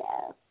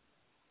aggressive?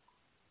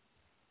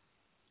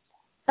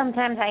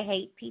 Sometimes I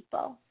hate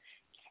people.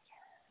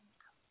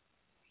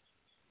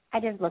 I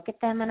just look at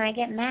them and I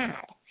get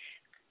mad.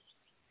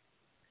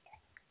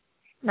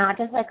 Not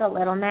just like a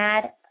little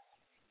mad,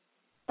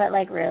 but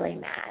like really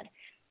mad.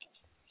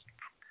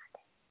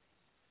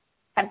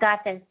 I've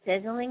got this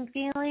sizzling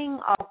feeling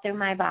all through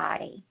my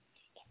body.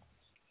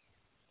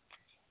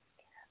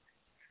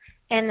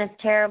 And this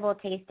terrible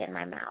taste in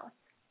my mouth.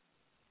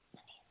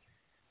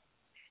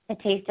 The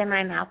taste in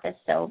my mouth is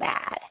so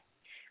bad.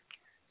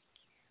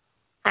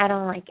 I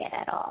don't like it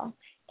at all.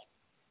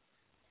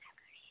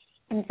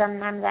 And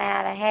sometimes I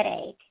have a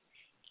headache.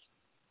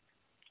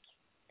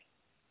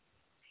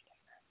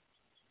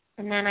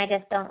 And then I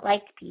just don't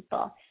like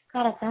people.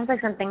 God, it sounds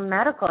like something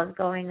medical is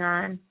going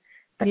on.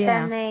 But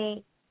then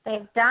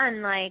they've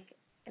done,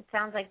 it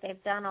sounds like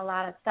they've done a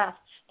lot of stuff.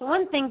 The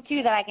one thing,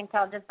 too, that I can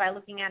tell just by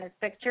looking at his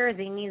picture is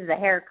he needs a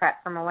haircut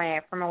from a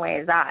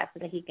ways off so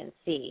that he can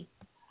see.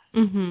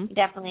 Mm-hmm. He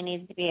definitely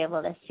needs to be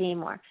able to see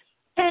more.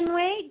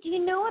 Fenway, do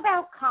you know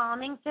about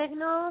calming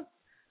signals?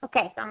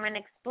 Okay, so I'm going to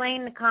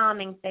explain the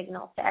calming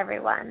signals to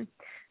everyone.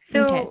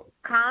 So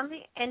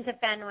calming, and to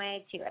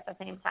Fenway, too, at the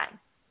same time.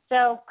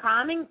 So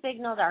calming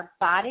signals are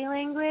body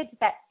language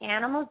that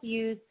animals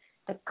use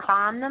to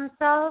calm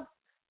themselves,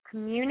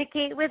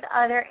 communicate with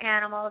other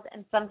animals,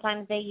 and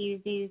sometimes they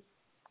use these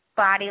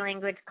body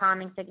language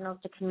calming signals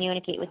to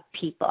communicate with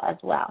people as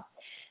well.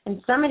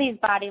 And some of these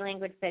body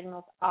language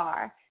signals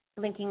are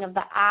blinking of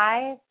the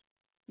eyes,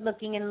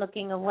 looking and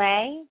looking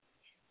away,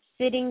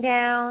 sitting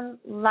down,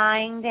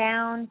 lying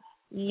down,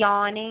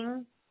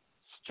 yawning,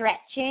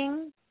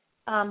 stretching,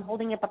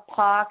 holding up a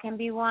paw can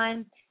be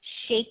one.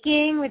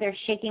 Shaking, where they're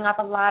shaking off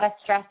a lot of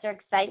stress or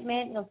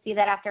excitement. You'll see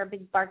that after a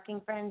big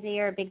barking frenzy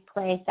or a big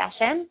play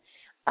session.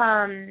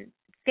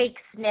 Fake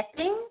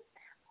sniffing,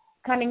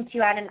 coming to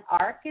you at an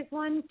arc is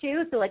one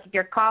too. So like if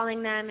you're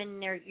calling them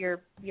and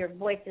your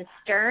voice is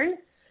stern,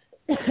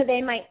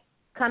 they might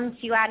come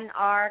to you at an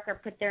arc or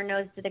put their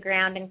nose to the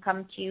ground and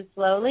come to you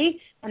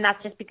slowly, and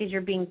that's just because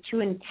you're being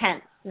too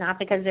intense, not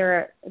because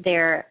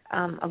they're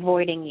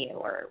avoiding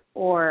you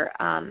or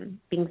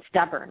being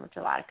stubborn, which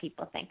a lot of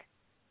people think.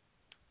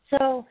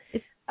 So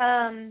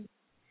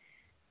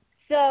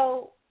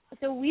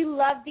we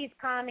love these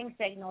calming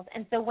signals,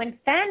 and so when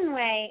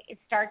Fenway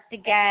starts to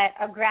get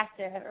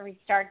aggressive or he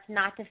starts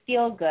not to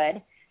feel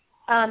good,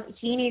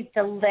 he needs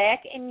to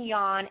lick and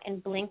yawn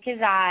and blink his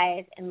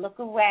eyes and look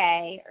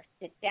away or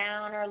sit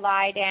down or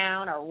lie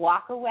down or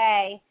walk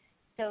away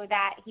so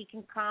that he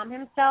can calm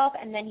himself,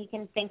 and then he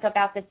can think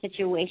about the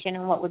situation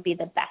and what would be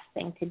the best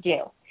thing to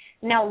do.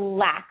 Now,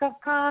 lack of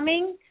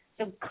calming,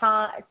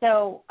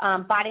 so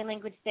body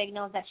language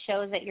signals that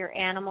shows that your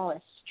animal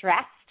is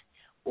stressed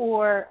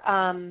or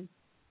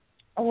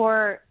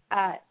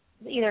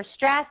either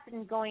stressed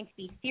and going to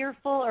be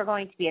fearful or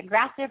going to be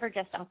aggressive or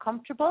just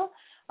uncomfortable,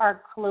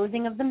 are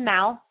closing of the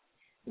mouth,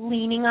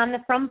 leaning on the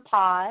front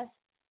paws,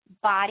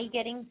 body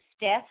getting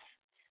stiff,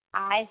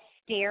 eyes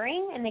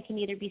staring, and they can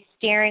either be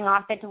staring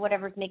off into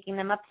whatever's making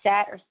them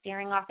upset or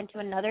staring off into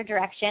another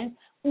direction,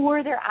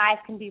 or their eyes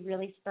can be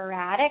really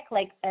sporadic,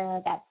 like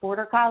that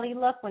border collie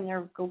look when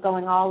they're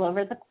going all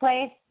over the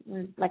place,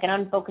 like an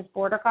unfocused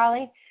border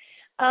collie.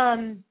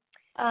 And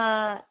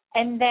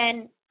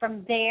then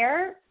from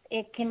there,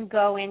 it can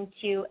go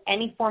into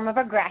any form of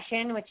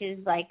aggression, which is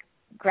like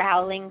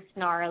growling,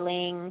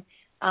 snarling,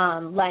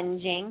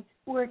 lunging,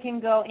 or it can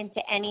go into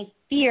any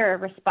fear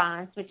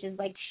response, which is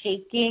like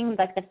shaking,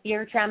 like the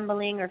fear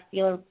trembling or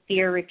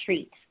fear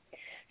retreats.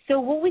 So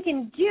what we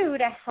can do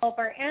to help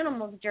our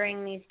animals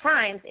during these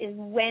times is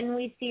when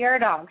we see our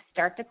dogs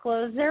start to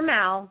close their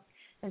mouths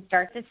and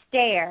start to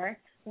stare,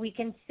 we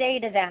can say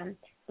to them,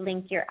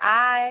 blink your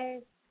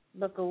eyes,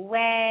 look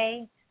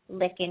away,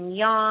 lick and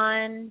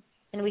yawn,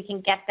 and we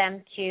can get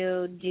them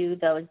to do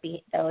those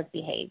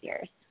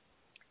behaviors.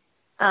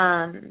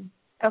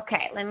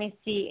 Okay, let me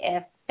see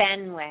if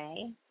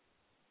Fenway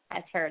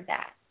has heard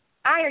that.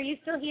 Hi, are you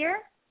still here?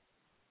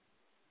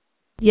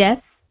 Yes.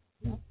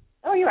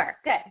 Oh, you are.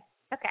 Good.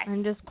 Okay.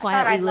 I'm just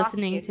quietly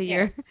listening to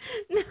your...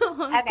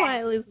 No, I'm okay.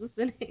 quietly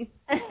listening.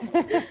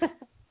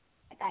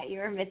 I thought you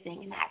were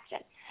missing in action.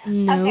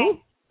 No.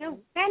 Okay. So,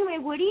 Fenway,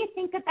 what do you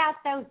think about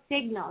those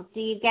signals? Do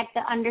you get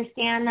to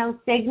understand those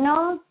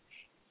signals?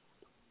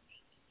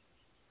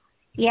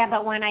 Yeah,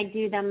 but when I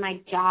do them, my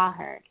jaw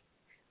hurts.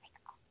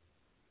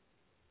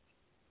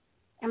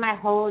 And my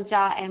whole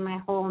jaw and my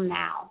whole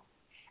mouth.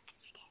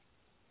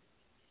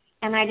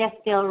 And I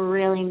just feel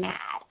really mad.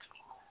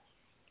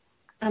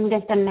 I'm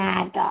just a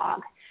mad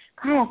dog.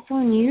 God, that's so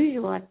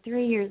unusual at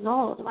 3 years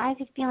old. Why is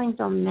he feeling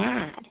so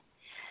mad?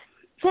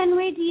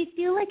 Fenway, do you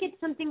feel like it's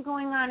something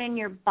going on in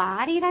your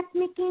body that's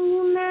making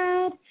you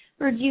mad?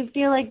 Or do you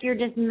feel like you're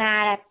just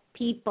mad at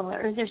people?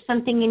 Or is there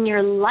something in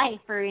your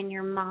life or in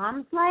your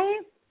mom's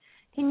life?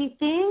 Can you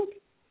think?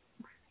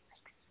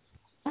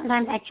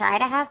 Sometimes I try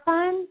to have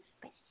fun,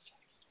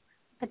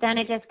 but then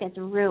it just gets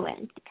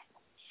ruined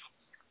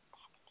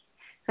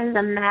because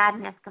the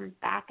madness comes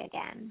back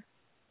again.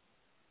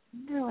 I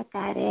wonder what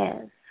that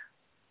is.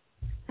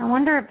 I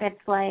wonder if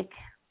it's like,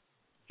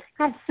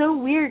 God, it's so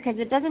weird because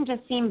it doesn't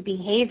just seem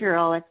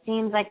behavioral. It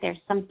seems like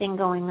there's something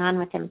going on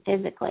with him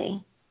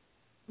physically.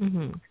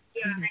 Mhm.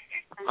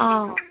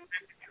 Oh.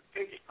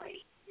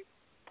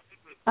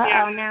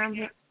 Uh-oh, now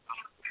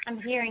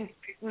I'm hearing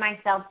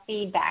myself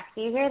feedback.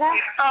 Do you hear that?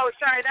 Oh,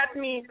 sorry, that's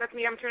me.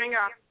 I'm turning it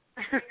off.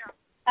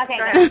 Okay,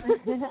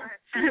 good.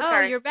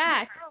 Oh, you're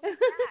back.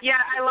 Yeah,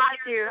 I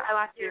lost you.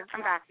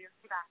 I'm back.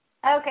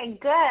 Okay,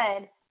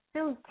 good.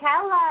 So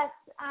tell us,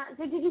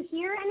 so did you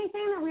hear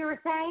anything that we were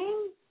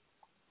saying?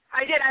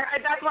 I did.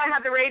 That's why I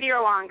had the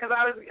radio on, because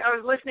I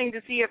was listening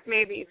to see if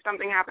maybe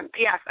something happened.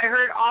 Yes, I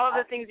heard all of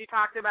the things you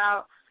talked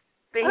about,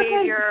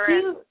 behavior.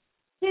 Okay,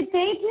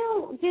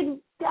 did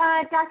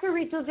Dr.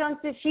 Rachel Jones,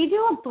 did she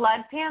do a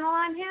blood panel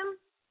on him?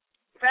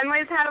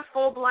 Fenway's had a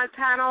full blood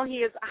panel.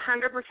 He is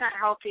 100%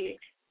 healthy.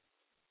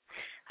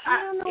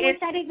 I don't know what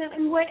that is.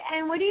 And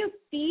what do you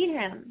feed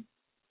him?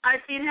 I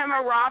feed him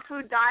a raw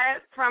food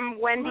diet from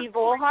Wendy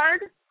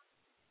Volhard.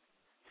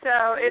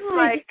 So it's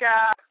like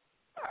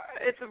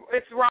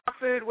it's raw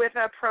food with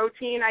a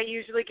protein. I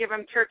usually give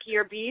him turkey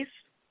or beef,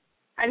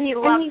 and he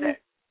loves it.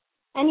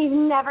 And he's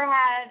never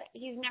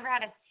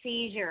had a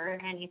seizure or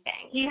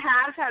anything. He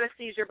has had a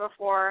seizure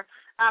before.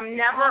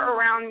 Never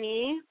around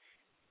me.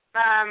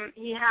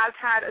 He has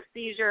had a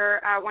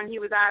seizure when he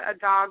was at a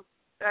dog.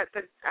 At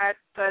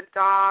the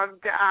dog,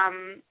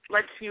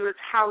 like he was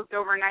housed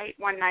overnight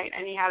one night,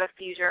 and he had a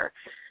seizure.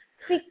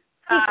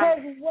 Because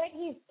what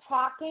he's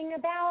talking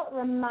about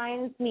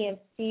reminds me of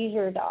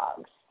seizure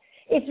dogs.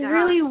 It's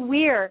really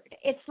weird.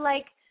 It's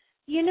like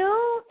You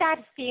know that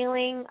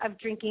feeling of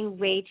drinking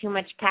way too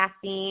much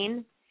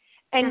caffeine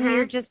and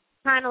you're just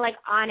kind of like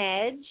on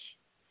edge,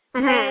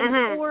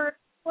 and or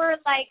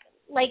like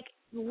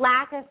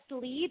lack of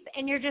sleep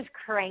and you're just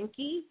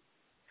cranky,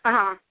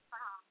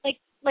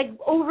 like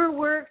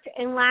overworked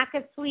and lack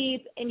of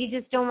sleep and you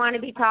just don't want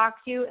to be talked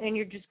to and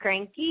you're just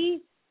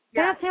cranky.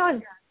 Yeah.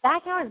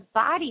 That's how his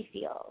body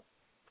feels.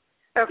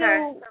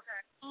 Okay.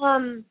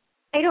 So,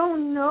 I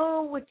don't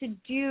know what to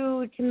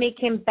do to make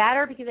him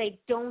better because I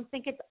don't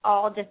think it's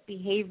all just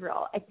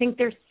behavioral. I think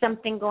there's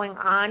something going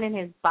on in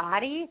his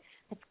body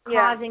that's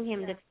causing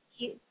him to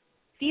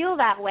feel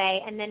that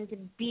way and then to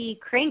be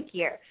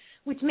crankier,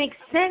 which makes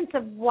sense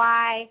of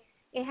why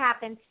it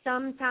happens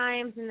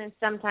sometimes and then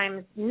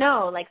sometimes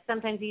no. Like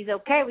sometimes he's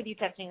okay with you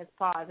touching his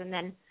paws and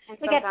then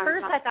like at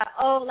first I thought,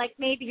 oh, like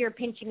maybe you're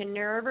pinching a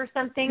nerve or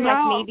something.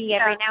 Like maybe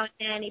every now and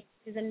then he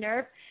pinches a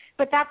nerve.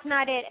 But that's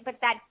not it.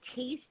 But that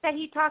taste that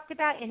he talked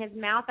about in his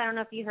mouth, I don't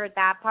know if you heard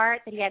that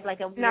part, that he had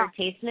like a weird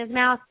taste in his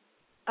mouth.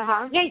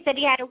 Yeah, he said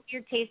he had a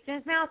weird taste in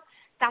his mouth.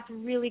 That's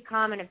really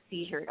common of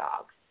seizure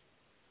dogs.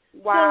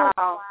 Wow.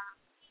 So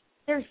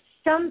there's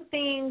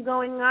something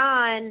going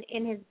on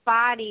in his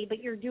body,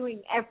 but you're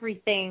doing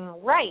everything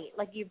right.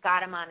 Like you've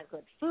got him on a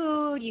good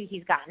food.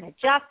 He's gotten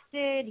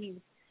adjusted.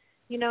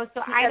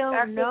 So I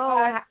don't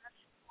know.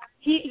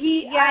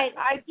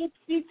 I did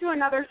speak to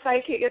another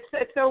psychic.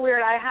 It's so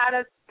weird. I had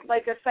a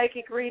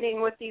psychic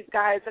reading with these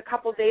guys a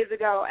couple days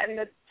ago, and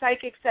the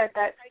psychic said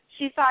that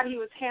she thought he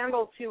was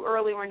handled too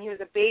early when he was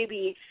a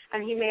baby,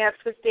 and he may have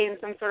sustained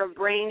some sort of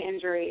brain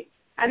injury.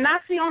 And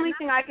that's the only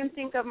thing I can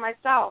think of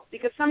myself,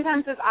 because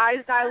sometimes his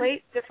eyes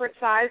dilate different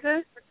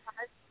sizes.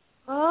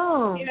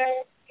 Oh.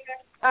 Yeah.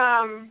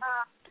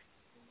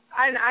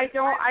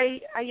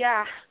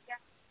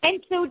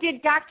 And so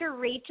did Dr.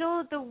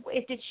 Rachel,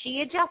 did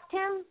she adjust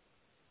him?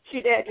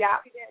 She did,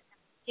 yeah.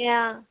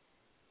 Yeah.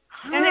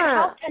 And it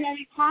helped, and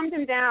it calmed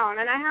him down.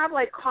 And I have,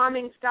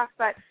 calming stuff,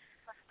 but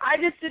I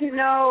just didn't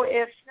know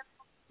if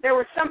there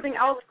was something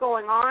else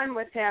going on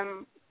with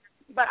him.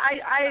 But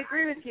I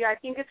agree with you. I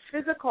think it's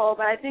physical,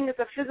 but I think it's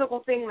a physical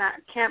thing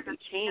that can't be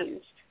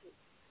changed.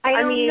 I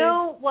don't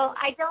know. Well,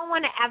 I don't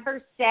want to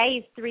ever say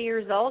he's 3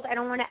 years old. I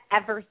don't want to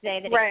ever say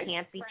that it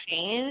can't be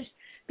changed.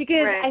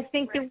 Because I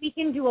think that we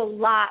can do a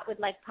lot with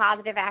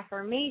positive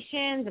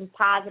affirmations and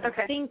positive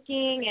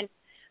thinking, and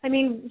I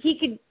mean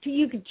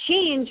you could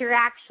change your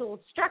actual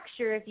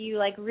structure if you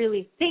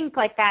really think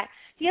like that.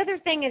 The other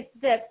thing is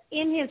that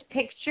in his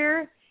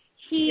picture,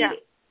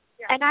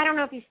 and I don't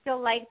know if he's still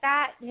like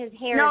that. His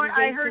hair. No,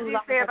 I heard you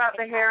say about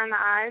the hair and the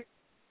eyes.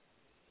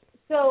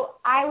 So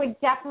I would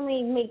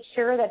definitely make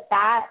sure that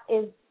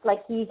is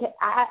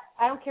I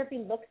don't care if he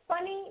looks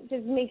funny,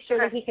 just make sure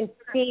that he can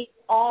see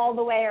all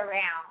the way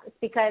around.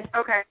 Because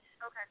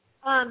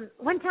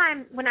one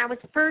time when I was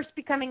first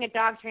becoming a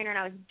dog trainer, and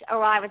I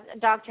was a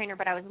dog trainer,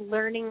 but I was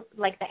learning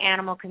the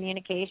animal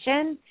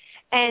communication,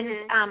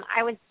 and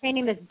I was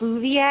training this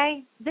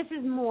Bouvier. This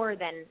is more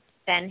than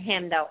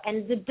him though,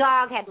 and the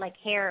dog had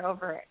hair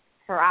over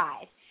her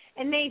eyes.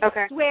 And they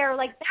swear,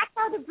 that's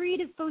how the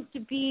breed is supposed to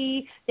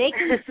be. They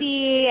can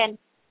see.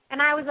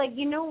 And I was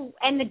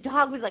and the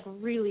dog was,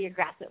 really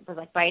aggressive,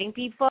 was, biting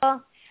people.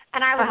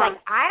 And I was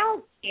I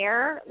don't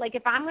care.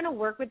 If I'm going to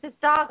work with this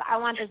dog, I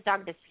want this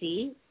dog to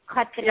see.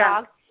 Cut the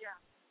dog. Yeah.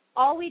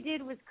 All we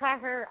did was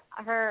cut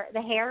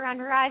the hair on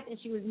her eyes, and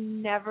she was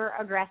never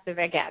aggressive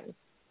again.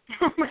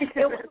 Oh, my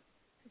goodness.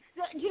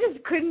 You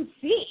just couldn't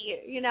see,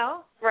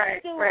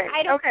 Right, so right.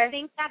 I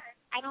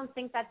don't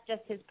think that's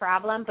just his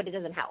problem, but it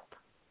doesn't help.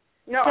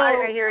 No,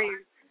 I hear you.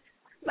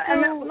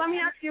 And let me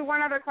ask you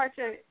one other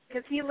question,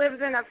 because he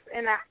lives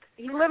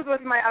he lives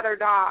with my other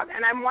dog,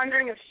 and I'm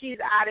wondering if she's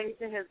adding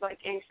to his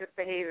anxious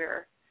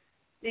behavior.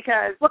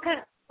 Because what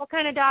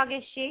kind of dog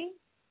is she?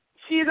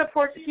 She's a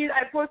Portuguese.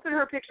 I posted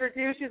her picture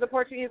too. She's a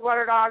Portuguese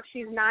water dog.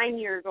 She's 9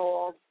 years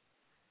old.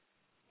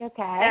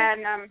 Okay.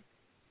 And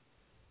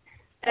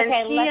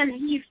she and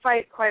he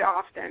fight quite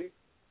often.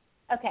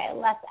 Okay,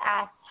 let's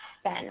ask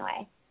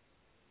Fenway.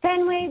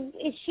 Fenway,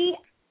 is she?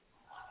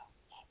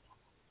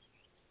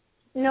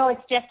 No,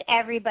 it's just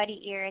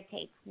everybody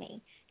irritates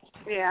me.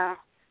 Yeah.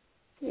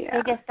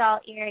 They just all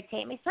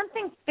irritate me.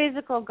 Something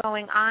physical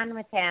going on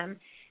with him,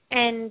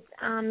 and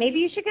maybe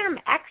you should get him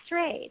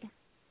X-rayed.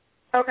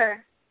 Okay.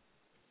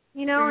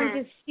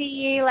 And just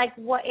see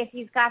what if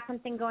he's got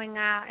something going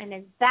on in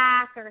his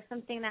back or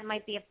something that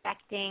might be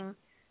affecting,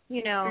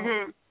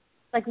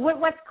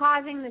 what's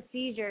causing the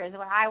seizure is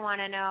what I want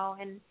to know,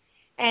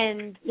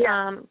 and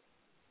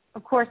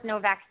of course no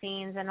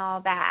vaccines and all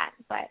that,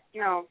 but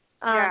and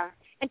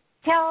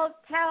tell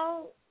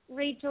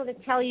Rachel to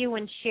tell you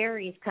when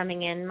Sherry's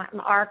coming in,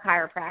 our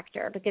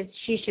chiropractor, because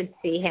she should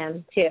see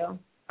him too.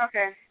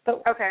 Okay.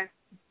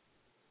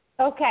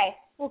 Okay.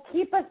 Well,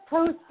 keep us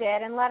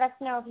posted and let us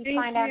know if you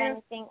find out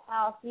anything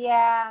else.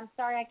 Yeah, I'm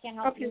sorry I can't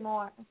help you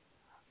more.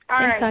 All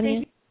right.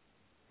 Anya.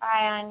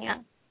 Bye,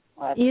 Anya.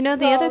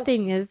 The other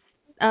thing is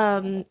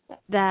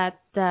that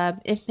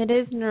if it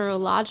is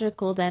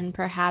neurological, then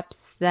perhaps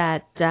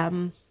that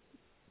the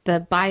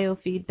the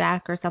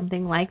biofeedback or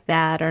something like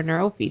that, or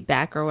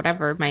neurofeedback or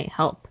whatever might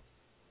help.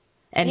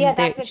 And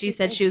she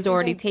said she was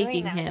already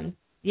taking him.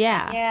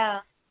 Yeah. Yeah.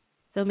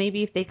 So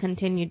maybe if they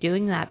continue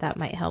doing that, that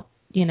might help.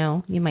 You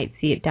know, you might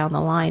see it down the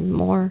line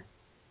more.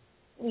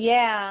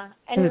 Yeah.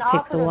 And it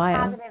takes a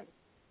while. Positive,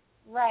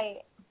 right.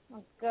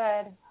 That's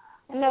good.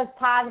 And those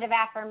positive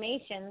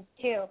affirmations,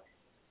 too.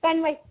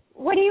 Fenway,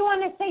 what do you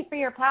want to say for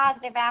your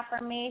positive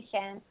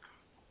affirmations?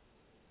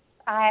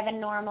 I have a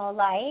normal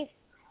life.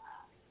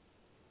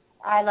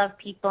 I love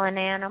people and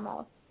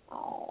animals.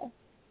 Oh,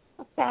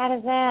 how sad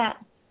is that?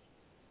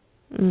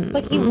 Mm-hmm.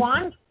 Like he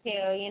wants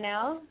to, you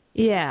know?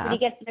 Yeah. But he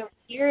gets so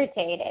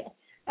irritated.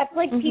 That's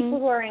like people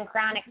who are in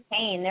chronic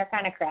pain. They're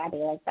kind of crabby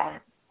like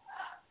that.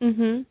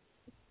 Mhm.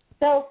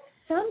 So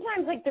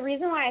sometimes, like, the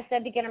reason why I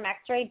said to get them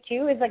x-rayed,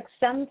 too, is, like,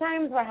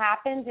 sometimes what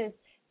happens is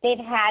they've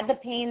had the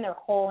pain their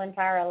whole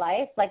entire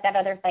life. Like that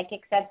other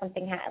psychic said,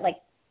 something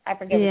I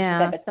forget what she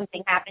said, but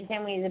something happened to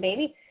him when he was a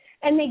baby.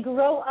 And they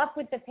grow up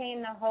with the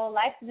pain their whole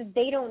life so that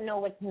they don't know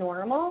what's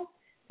normal.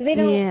 So they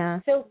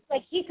don't, so,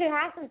 like, he could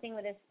have something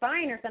with his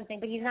spine or something,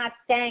 but he's not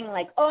saying,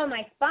 like, oh,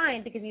 my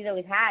spine, because he's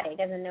always had it. He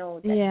doesn't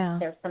know that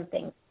there's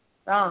something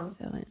wrong.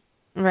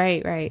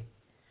 Right.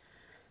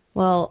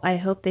 Well, I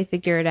hope they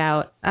figure it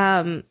out.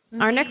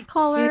 Our next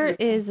caller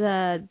is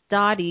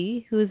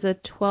Dottie, who's a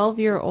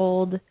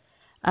 12-year-old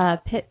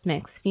pit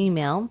mix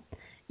female.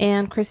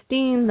 And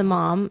Christine, the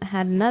mom,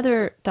 had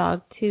another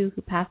dog, too,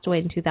 who passed away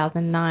in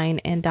 2009.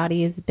 And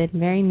Dottie has been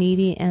very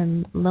needy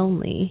and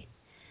lonely.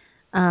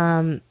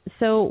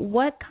 So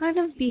what kind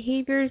of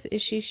behaviors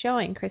is she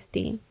showing,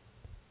 Christine?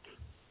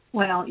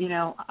 Well, you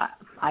know,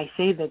 I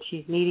say that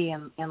she's needy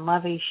and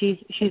loving.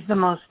 She's the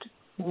most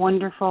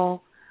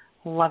wonderful,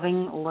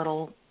 loving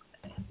little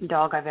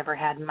dog I've ever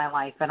had in my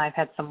life, and I've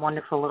had some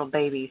wonderful little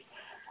babies.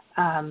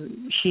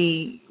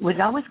 She was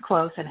always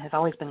close and has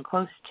always been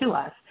close to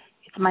us.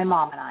 It's my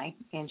mom and I,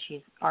 and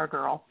she's our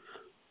girl.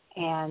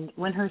 And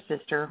when her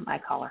sister, I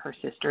call her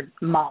sister,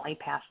 Molly,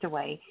 passed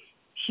away,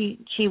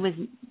 she was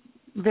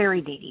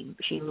very needy.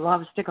 She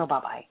loves to go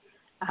bye-bye.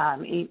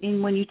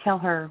 And when you tell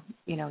her,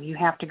 you know, you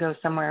have to go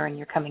somewhere and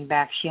you're coming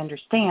back, she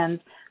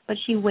understands, but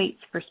she waits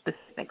for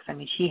specifics. I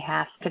mean, she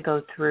has to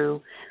go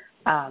through,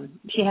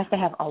 she has to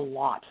have a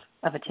lot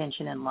of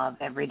attention and love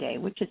every day,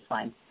 which is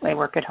fine. I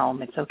work at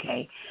home, it's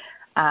okay.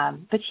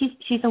 But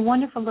she's a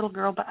wonderful little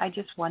girl, but I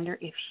just wonder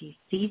if she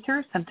sees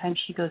her. Sometimes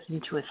she goes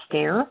into a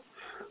stare,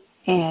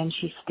 and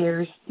she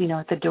stares, you know,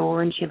 at the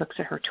door, and she looks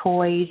at her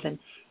toys, and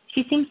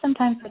she seems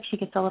sometimes like she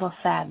gets a little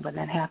sad when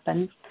that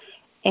happens.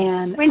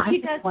 And when I she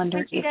just does, wonder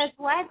when she does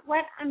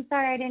what? I'm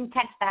sorry, I didn't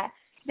catch that.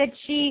 That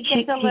she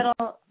gets a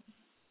little.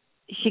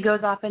 She goes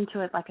off into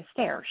it like a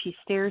stare. She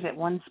stares at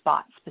one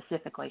spot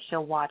specifically.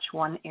 She'll watch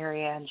one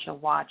area and she'll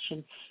watch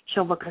and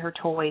she'll look at her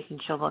toys and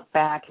she'll look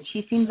back. And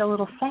she seems a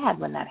little sad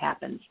when that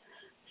happens.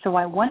 So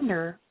I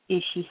wonder,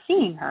 is she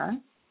seeing her?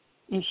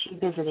 Is she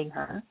visiting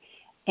her?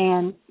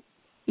 And,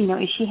 you know,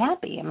 is she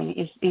happy? I mean,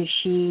 is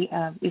she?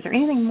 Is there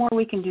anything more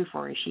we can do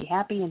for her? Is she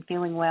happy and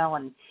feeling well?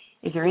 And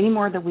is there any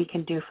more that we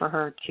can do for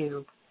her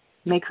to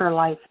make her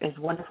life as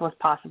wonderful as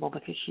possible,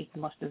 because she's the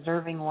most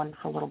deserving,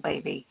 wonderful little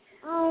baby.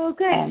 Oh,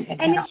 good. And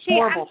is she,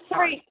 I'm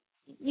sorry,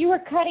 you were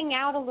cutting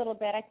out a little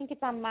bit. I think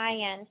it's on my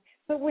end.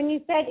 But when you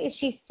said, is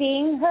she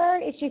seeing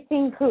her? Is she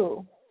seeing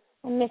who?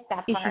 I missed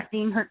that part. Is she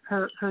seeing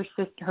her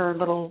sister,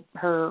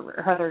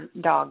 her other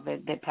dog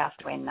that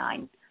passed away in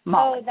 9?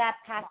 Molly. Oh, that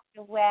passed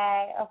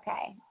away.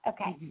 Okay.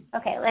 Mm-hmm.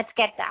 Okay, let's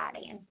get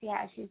Dottie and see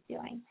how she's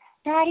doing.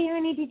 Dottie,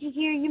 honey, did you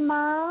hear your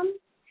mom?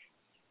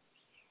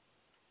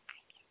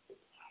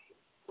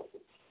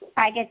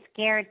 I get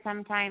scared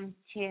sometimes,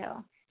 too.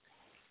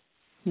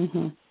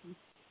 Mhm.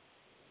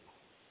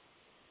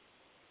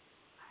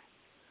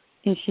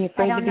 Is she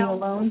afraid to be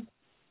alone?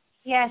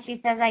 Yeah, she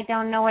says, I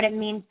don't know what it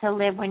means to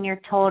live when you're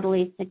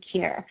totally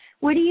secure.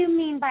 What do you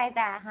mean by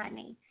that,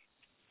 honey?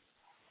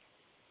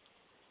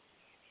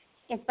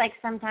 It's like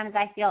sometimes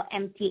I feel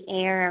empty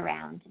air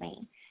around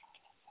me.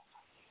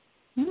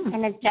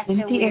 And it's just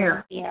a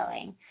weird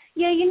feeling.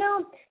 Yeah, you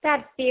know,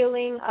 that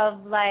feeling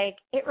of like,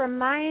 it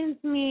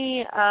reminds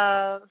me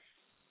of,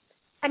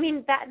 I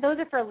mean, those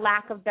are for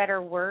lack of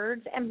better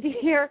words, empty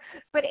air,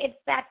 but it's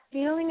that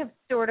feeling of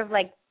sort of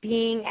like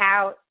being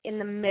out in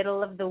the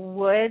middle of the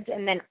woods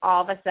and then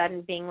all of a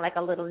sudden being like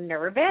a little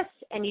nervous,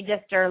 and you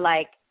just are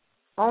like,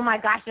 oh my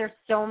gosh, there's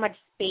so much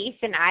space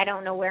and I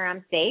don't know where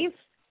I'm safe.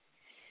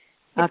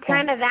 It's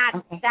kind of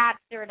that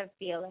sort of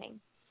feeling.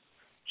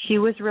 She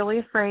was really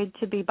afraid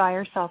to be by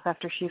herself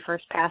after she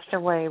first passed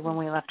away when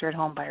we left her at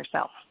home by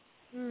herself.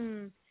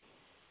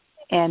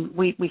 And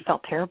we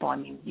felt terrible. I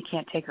mean, you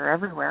can't take her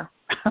everywhere.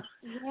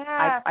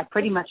 Yeah. I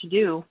pretty much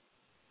do.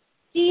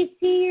 Do you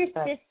see your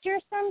sister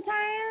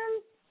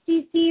sometimes? Do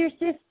you see your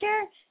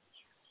sister?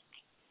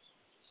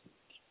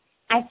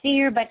 I see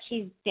her, but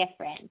she's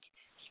different.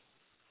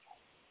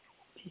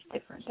 She's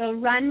different. She'll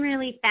run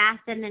really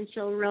fast, and then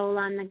she'll roll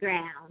on the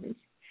ground.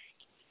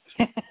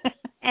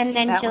 And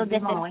then she'll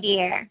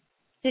disappear.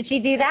 Did she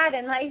do that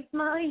in life,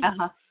 Molly?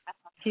 Uh-huh.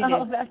 She did.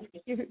 Oh, that's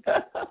cute.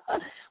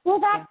 Well,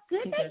 that's good.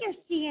 good that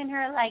you're seeing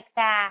her like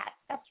that.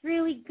 That's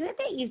really good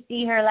that you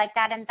see her like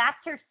that, and that's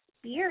her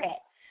spirit.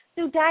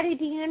 So, Daddy,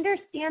 do you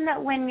understand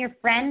that when your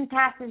friend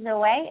passes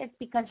away, it's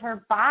because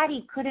her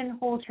body couldn't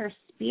hold her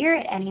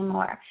spirit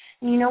anymore?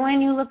 And you know,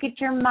 when you look at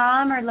your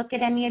mom or look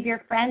at any of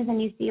your friends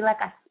and you see like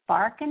a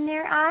spark in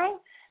their eye,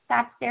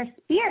 that's their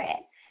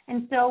spirit.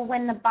 And so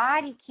when the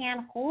body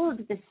can't hold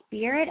the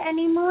spirit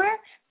anymore,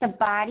 the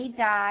body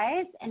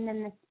dies, and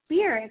then the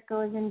spirit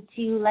goes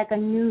into like a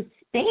new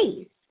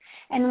space.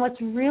 And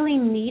what's really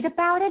neat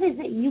about it is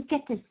that you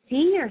get to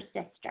see your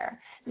sister.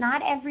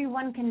 Not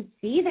everyone can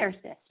see their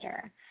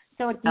sister.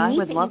 So it's I neat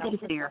would that love you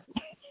get to see her.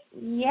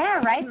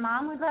 Yeah, right.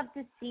 Mom would love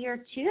to see her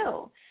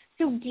too.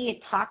 So do you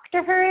talk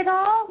to her at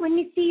all when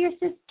you see your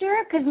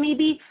sister? Because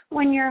maybe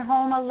when you're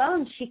home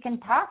alone, she can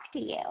talk to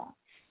you.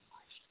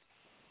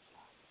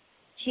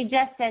 She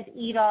just says,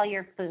 eat all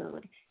your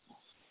food.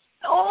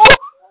 Oh!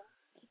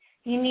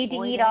 You need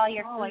to eat all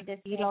your food to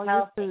eat stay all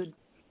healthy.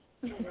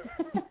 your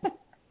food.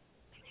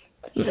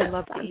 She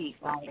loves to eat,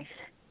 Molly.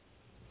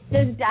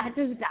 Does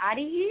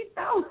Dottie eat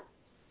though?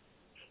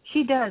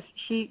 She does.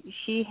 She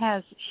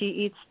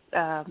eats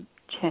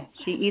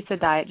she eats a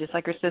diet just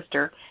like her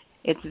sister.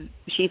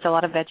 She eats a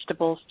lot of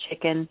vegetables,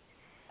 chicken,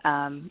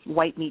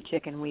 white meat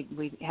chicken.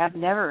 We have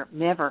never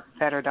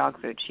fed her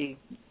dog food. She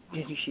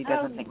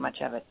doesn't think much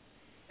of it.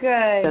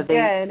 Good, so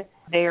good.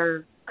 They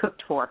are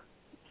cooked for.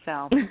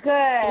 So good.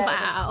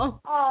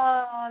 Wow.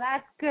 Oh,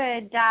 that's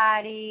good,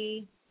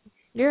 Dottie.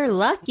 You're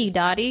lucky,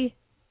 Dottie.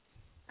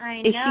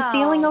 I know. Is she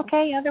feeling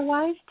okay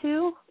otherwise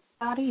too?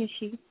 Dottie,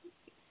 she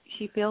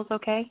feels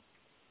okay?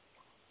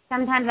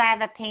 Sometimes I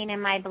have a pain in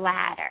my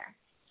bladder.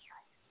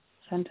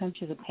 Sometimes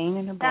she has a pain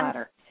in her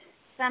bladder.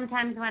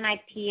 Sometimes when I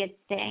pee, it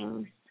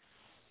stings.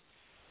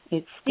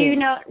 It stings. Do you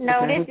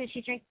notice?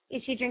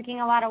 Is she drinking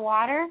a lot of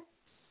water?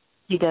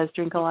 She does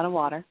drink a lot of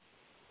water.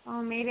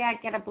 Oh, maybe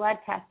I'd get a blood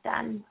test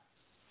done.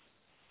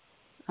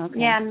 Okay.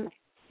 Yeah.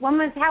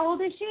 How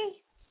old is she?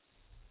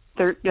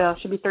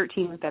 She'll be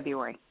 13 in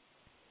February.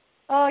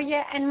 Oh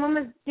yeah. And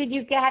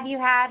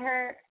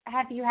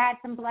have you had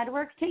some blood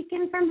work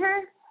taken from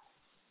her?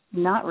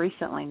 Not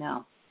recently,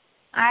 no.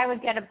 I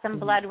would get some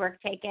blood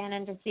work taken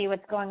and to see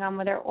what's going on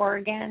with her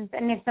organs,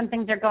 and if some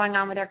things are going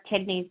on with her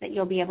kidneys, that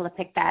you'll be able to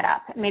pick that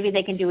up. Maybe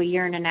they can do a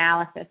urine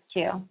analysis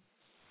too.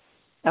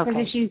 Okay. Because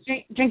if she's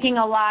drinking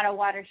a lot of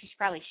water, she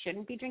probably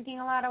shouldn't be drinking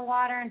a lot of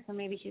water, and so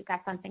maybe she's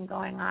got something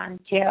going on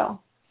too.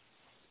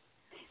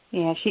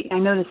 Yeah, I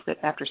noticed that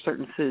after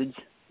certain foods,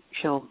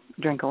 she'll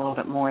drink a little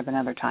bit more than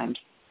other times.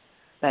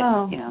 But,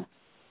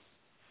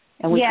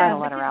 and we try to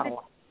let her out a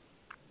lot.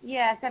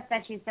 Yeah, except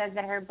that she says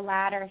that her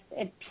bladder,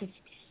 it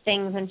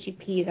stings when she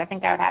pees. I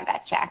think I would have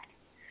that checked.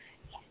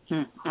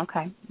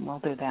 Okay, we'll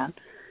do that.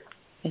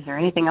 Is there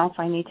anything else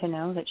I need to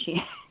know that she...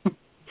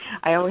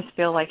 I always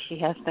feel like she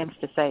has things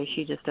to say.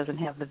 She just doesn't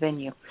have the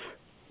venue.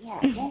 Yeah.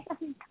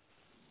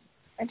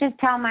 I just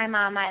tell my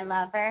mom I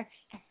love her.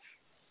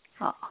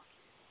 Oh,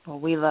 well,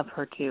 we love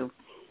her too.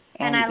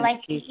 And I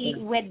like to eat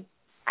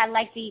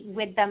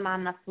with them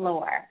on the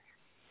floor.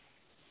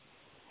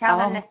 Tell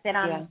them to sit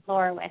on the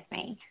floor with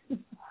me.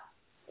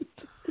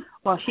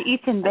 Well, she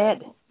eats in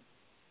bed.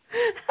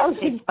 Oh,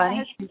 it's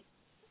funny.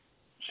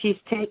 She's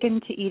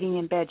taken to eating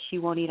in bed. She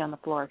won't eat on the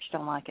floor. She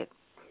don't like it.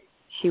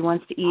 She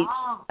wants to eat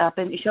up,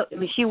 and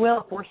she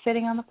will if we're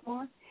sitting on the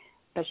floor,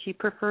 but she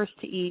prefers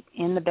to eat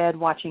in the bed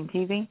watching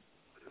TV.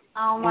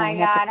 Oh my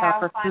God,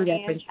 how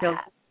funny is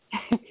that?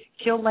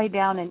 She'll lay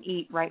down and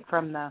eat right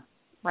from the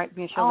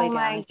She'll lay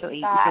down and she'll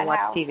eat and she'll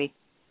watch TV.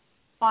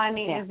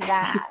 Funny is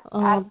that?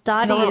 Oh,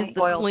 Dottie is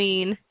the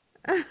queen.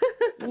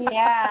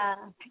 Yeah.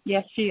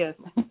 Yes, she is.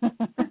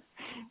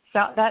 So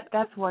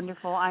that's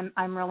wonderful.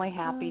 I'm really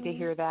happy to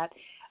hear that.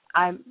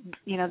 I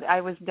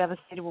was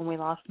devastated when we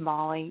lost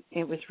Molly.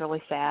 It was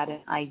really sad, and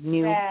I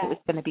knew it was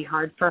going to be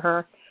hard for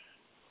her.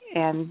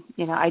 And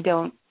I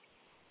don't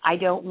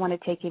want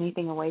to take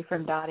anything away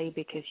from Dottie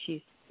because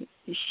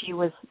she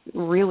was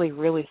really,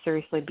 really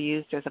seriously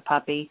abused as a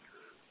puppy,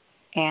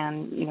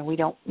 and we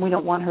don't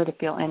want her to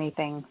feel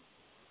anything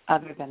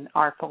other than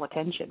our full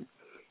attention.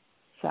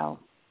 So,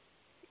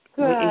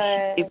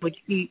 would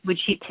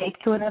she take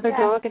to another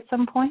dog at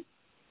some point?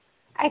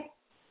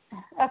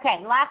 Okay,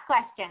 last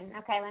question.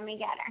 Okay, let me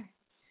get her.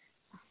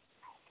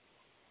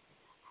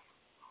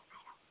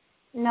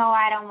 No,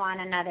 I don't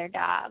want another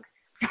dog.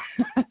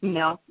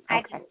 No.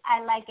 Okay.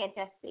 I like it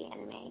just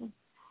being me.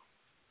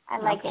 I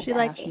like it. She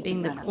likes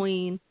being the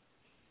queen.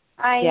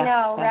 I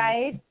know,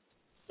 right?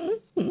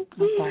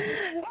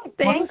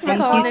 Thanks for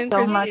calling in, so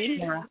Christine. much,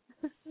 Sarah.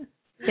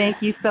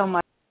 Thank you so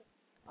much.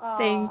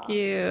 Thank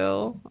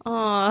you.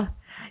 Oh,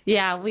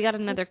 yeah, we got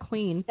another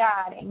queen.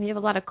 We have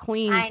a lot of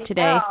queens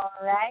today. I know,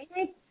 right?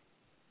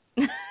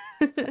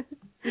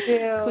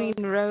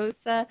 Queen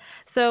Rosa.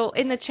 So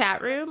in the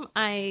chat room,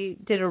 I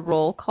did a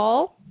roll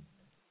call.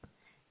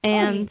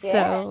 And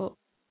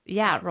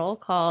roll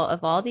call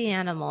of all the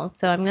animals.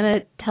 So I'm going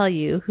to tell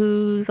you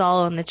who's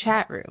all in the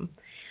chat room.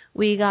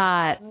 We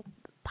got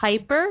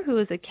Piper, who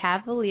is a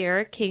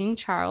Cavalier King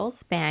Charles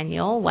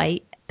Spaniel,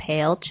 white,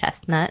 pale,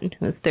 chestnut, and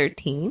who's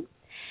 13.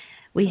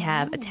 We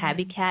have a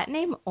tabby cat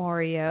named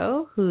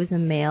Oreo, who's a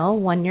male,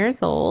 1 year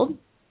old.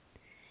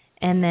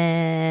 And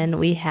then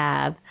we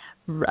have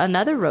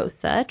another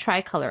Rosa,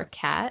 tricolor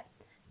cat,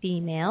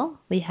 female.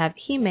 We have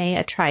Hime,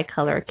 a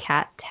tricolor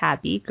cat,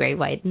 tabby, gray,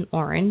 white, and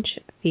orange,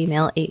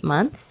 female, 8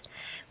 months.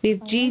 We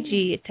have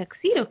Gigi, a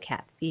tuxedo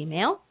cat,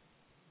 female.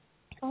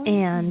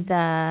 And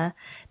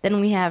then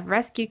we have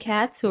rescue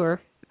cats who are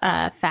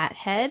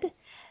Fathead,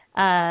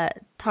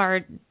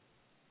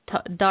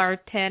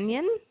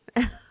 D'Artagnan.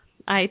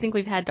 I think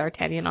we've had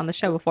D'Artagnan on the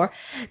show before.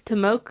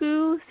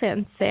 Tomoku,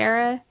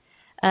 Sansara,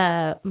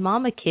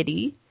 Mama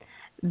Kitty,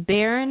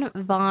 Baron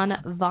von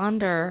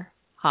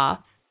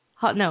Vonderhoff.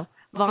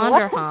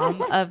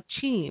 Vonderham of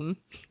Cheam.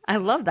 I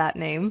love that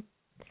name.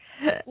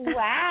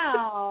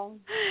 Wow.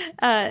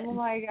 Oh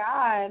my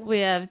God. We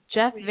have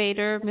Jeff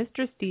Vader,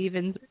 Mr.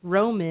 Stevens,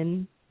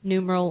 Roman,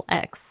 numeral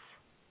X.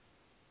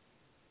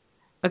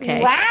 Okay.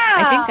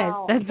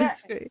 Wow. I think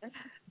that's great.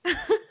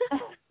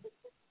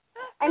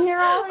 And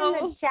they're all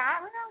in the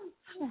chat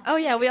room? Oh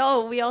yeah,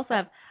 we also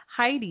have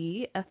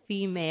Heidi, a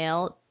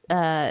female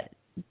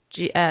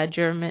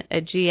German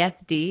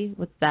GSD.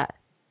 What's that?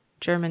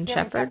 German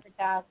Shepherd.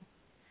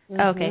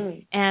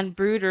 Okay. And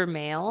Brooder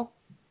male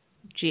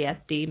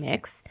GSD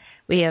mix.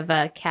 We have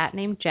a cat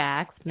named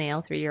Jax,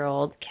 male,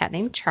 3-year-old, cat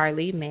named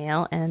Charlie,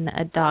 male, and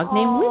a dog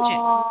named Widget.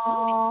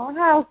 Oh,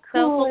 how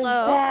cool is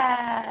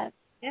that?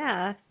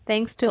 Yeah.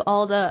 Thanks to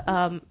all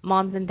the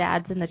moms and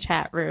dads in the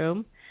chat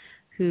room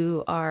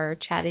who are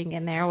chatting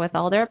in there with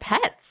all their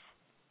pets.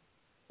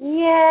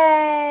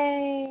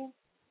 Yay.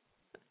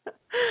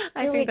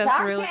 I think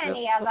that's really cool.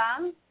 Any of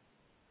them?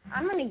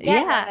 I'm going to get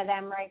one of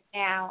them right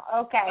now.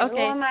 Okay. Who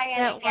am I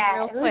going to get?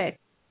 Real quick.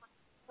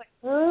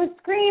 Who's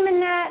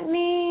screaming at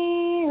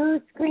me?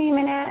 Who's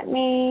screaming at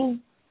me?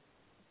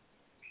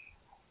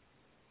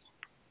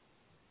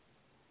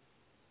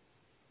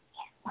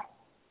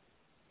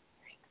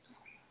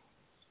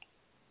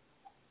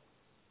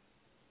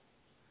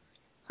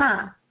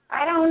 Huh.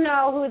 I don't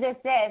know who this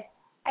is.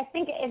 I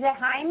think, is it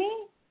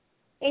Jaime?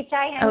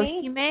 H-I-M-E? Oh,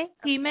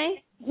 Hime?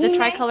 The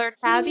tricolored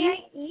tabby?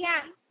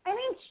 Yeah. I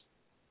think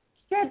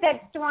sure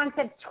that wants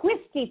a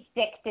twisty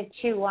stick to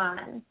chew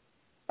on.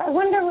 I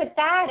wonder what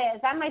that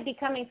is. That might be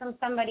coming from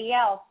somebody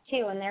else,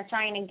 too, and they're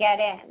trying to get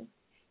in.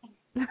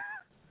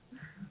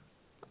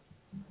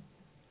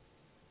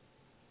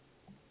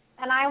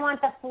 And I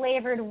want the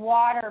flavored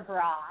water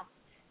broth.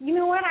 You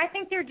know what? I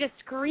think they're just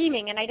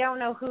screaming, and I don't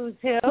know who's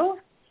who.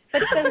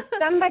 But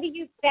somebody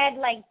who said,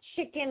 like,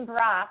 chicken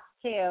broth,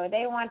 too.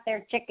 They want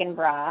their chicken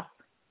broth.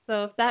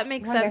 So if that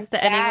makes sense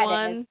to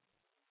anyone.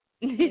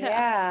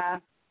 Yeah.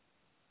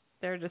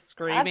 They're just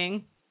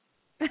screaming.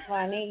 That's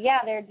funny. Yeah,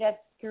 they're just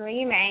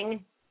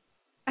screaming.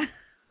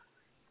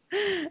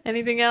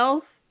 Anything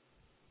else?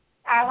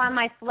 I want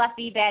my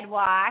fluffy bed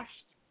washed.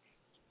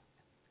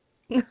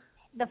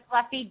 The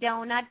fluffy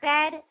donut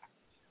bed.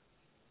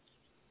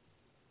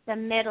 The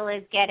middle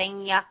is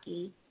getting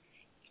yucky.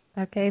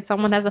 Okay,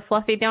 someone has a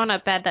fluffy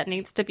donut bed that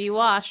needs to be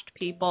washed,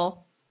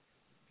 people.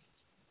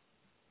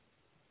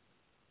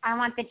 I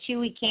want the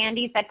chewy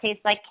candies that taste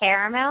like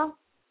caramel.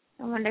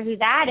 I wonder who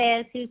that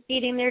is. Who's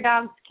feeding their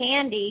dogs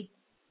candy?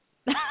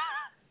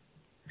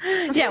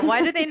 Yeah,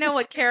 why do they know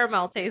what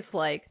caramel tastes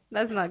like?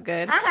 That's not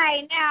good.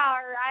 I know,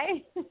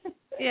 right?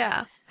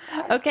 Yeah.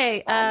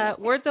 Okay,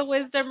 words of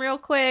wisdom real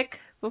quick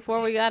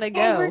before we gotta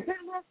go.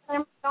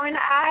 I'm going to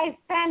Eyes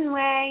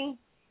Fenway.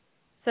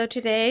 So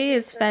today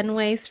is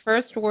Fenway's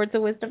first words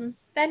of wisdom.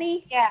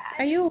 Fenny? Yeah.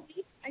 Are you?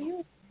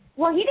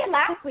 Well, he did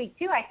last week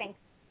too, I think.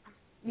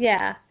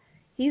 Yeah.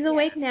 He's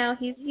awake now.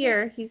 He's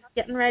here. He's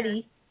getting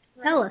ready.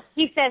 Tell us.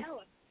 He says,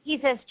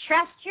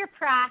 trust your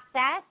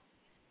process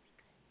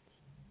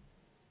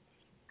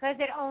because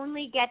it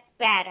only gets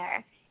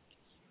better.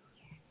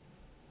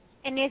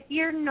 And if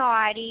you're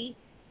naughty,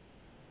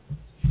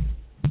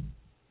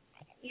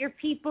 your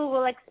people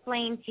will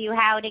explain to you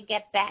how to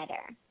get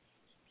better.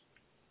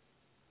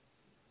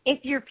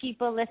 If your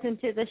people listen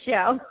to the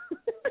show.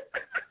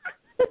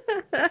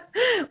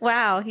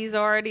 Wow, he's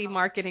already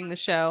marketing the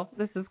show.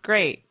 This is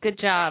great. Good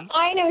job.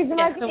 I know, he's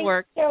marketing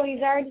the show.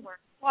 He's already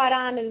caught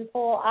on his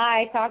whole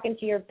eye talking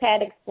to your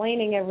pet,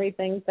 explaining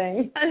everything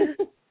thing.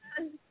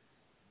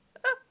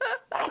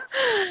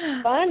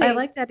 Funny. I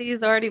like that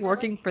he's already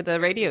working for the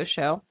radio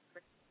show.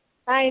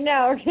 I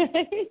know,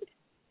 right?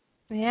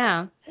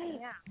 Yeah.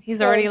 He's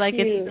so already like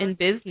in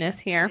business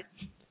here.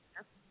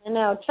 I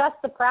know. Trust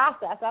the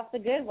process. That's a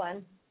good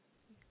one.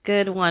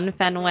 Good one,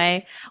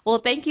 Fenway. Well,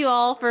 thank you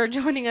all for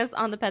joining us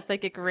on the Pet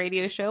Psychic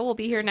Radio Show. We'll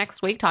be here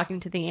next week talking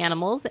to the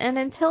animals. And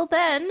until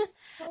then,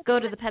 go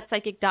to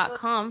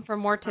thepetpsychic.com for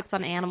more tips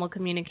on animal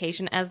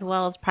communication as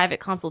well as private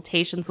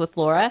consultations with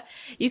Laura.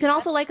 You can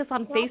also like us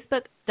on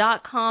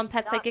Facebook.com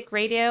Pet Psychic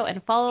Radio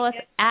and follow us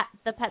at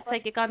the Pet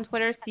Psychic on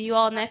Twitter. See you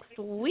all next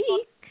week.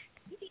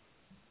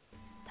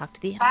 Talk to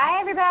the animals. Bye,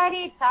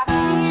 everybody. Talk to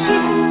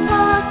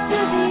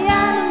the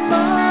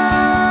animals.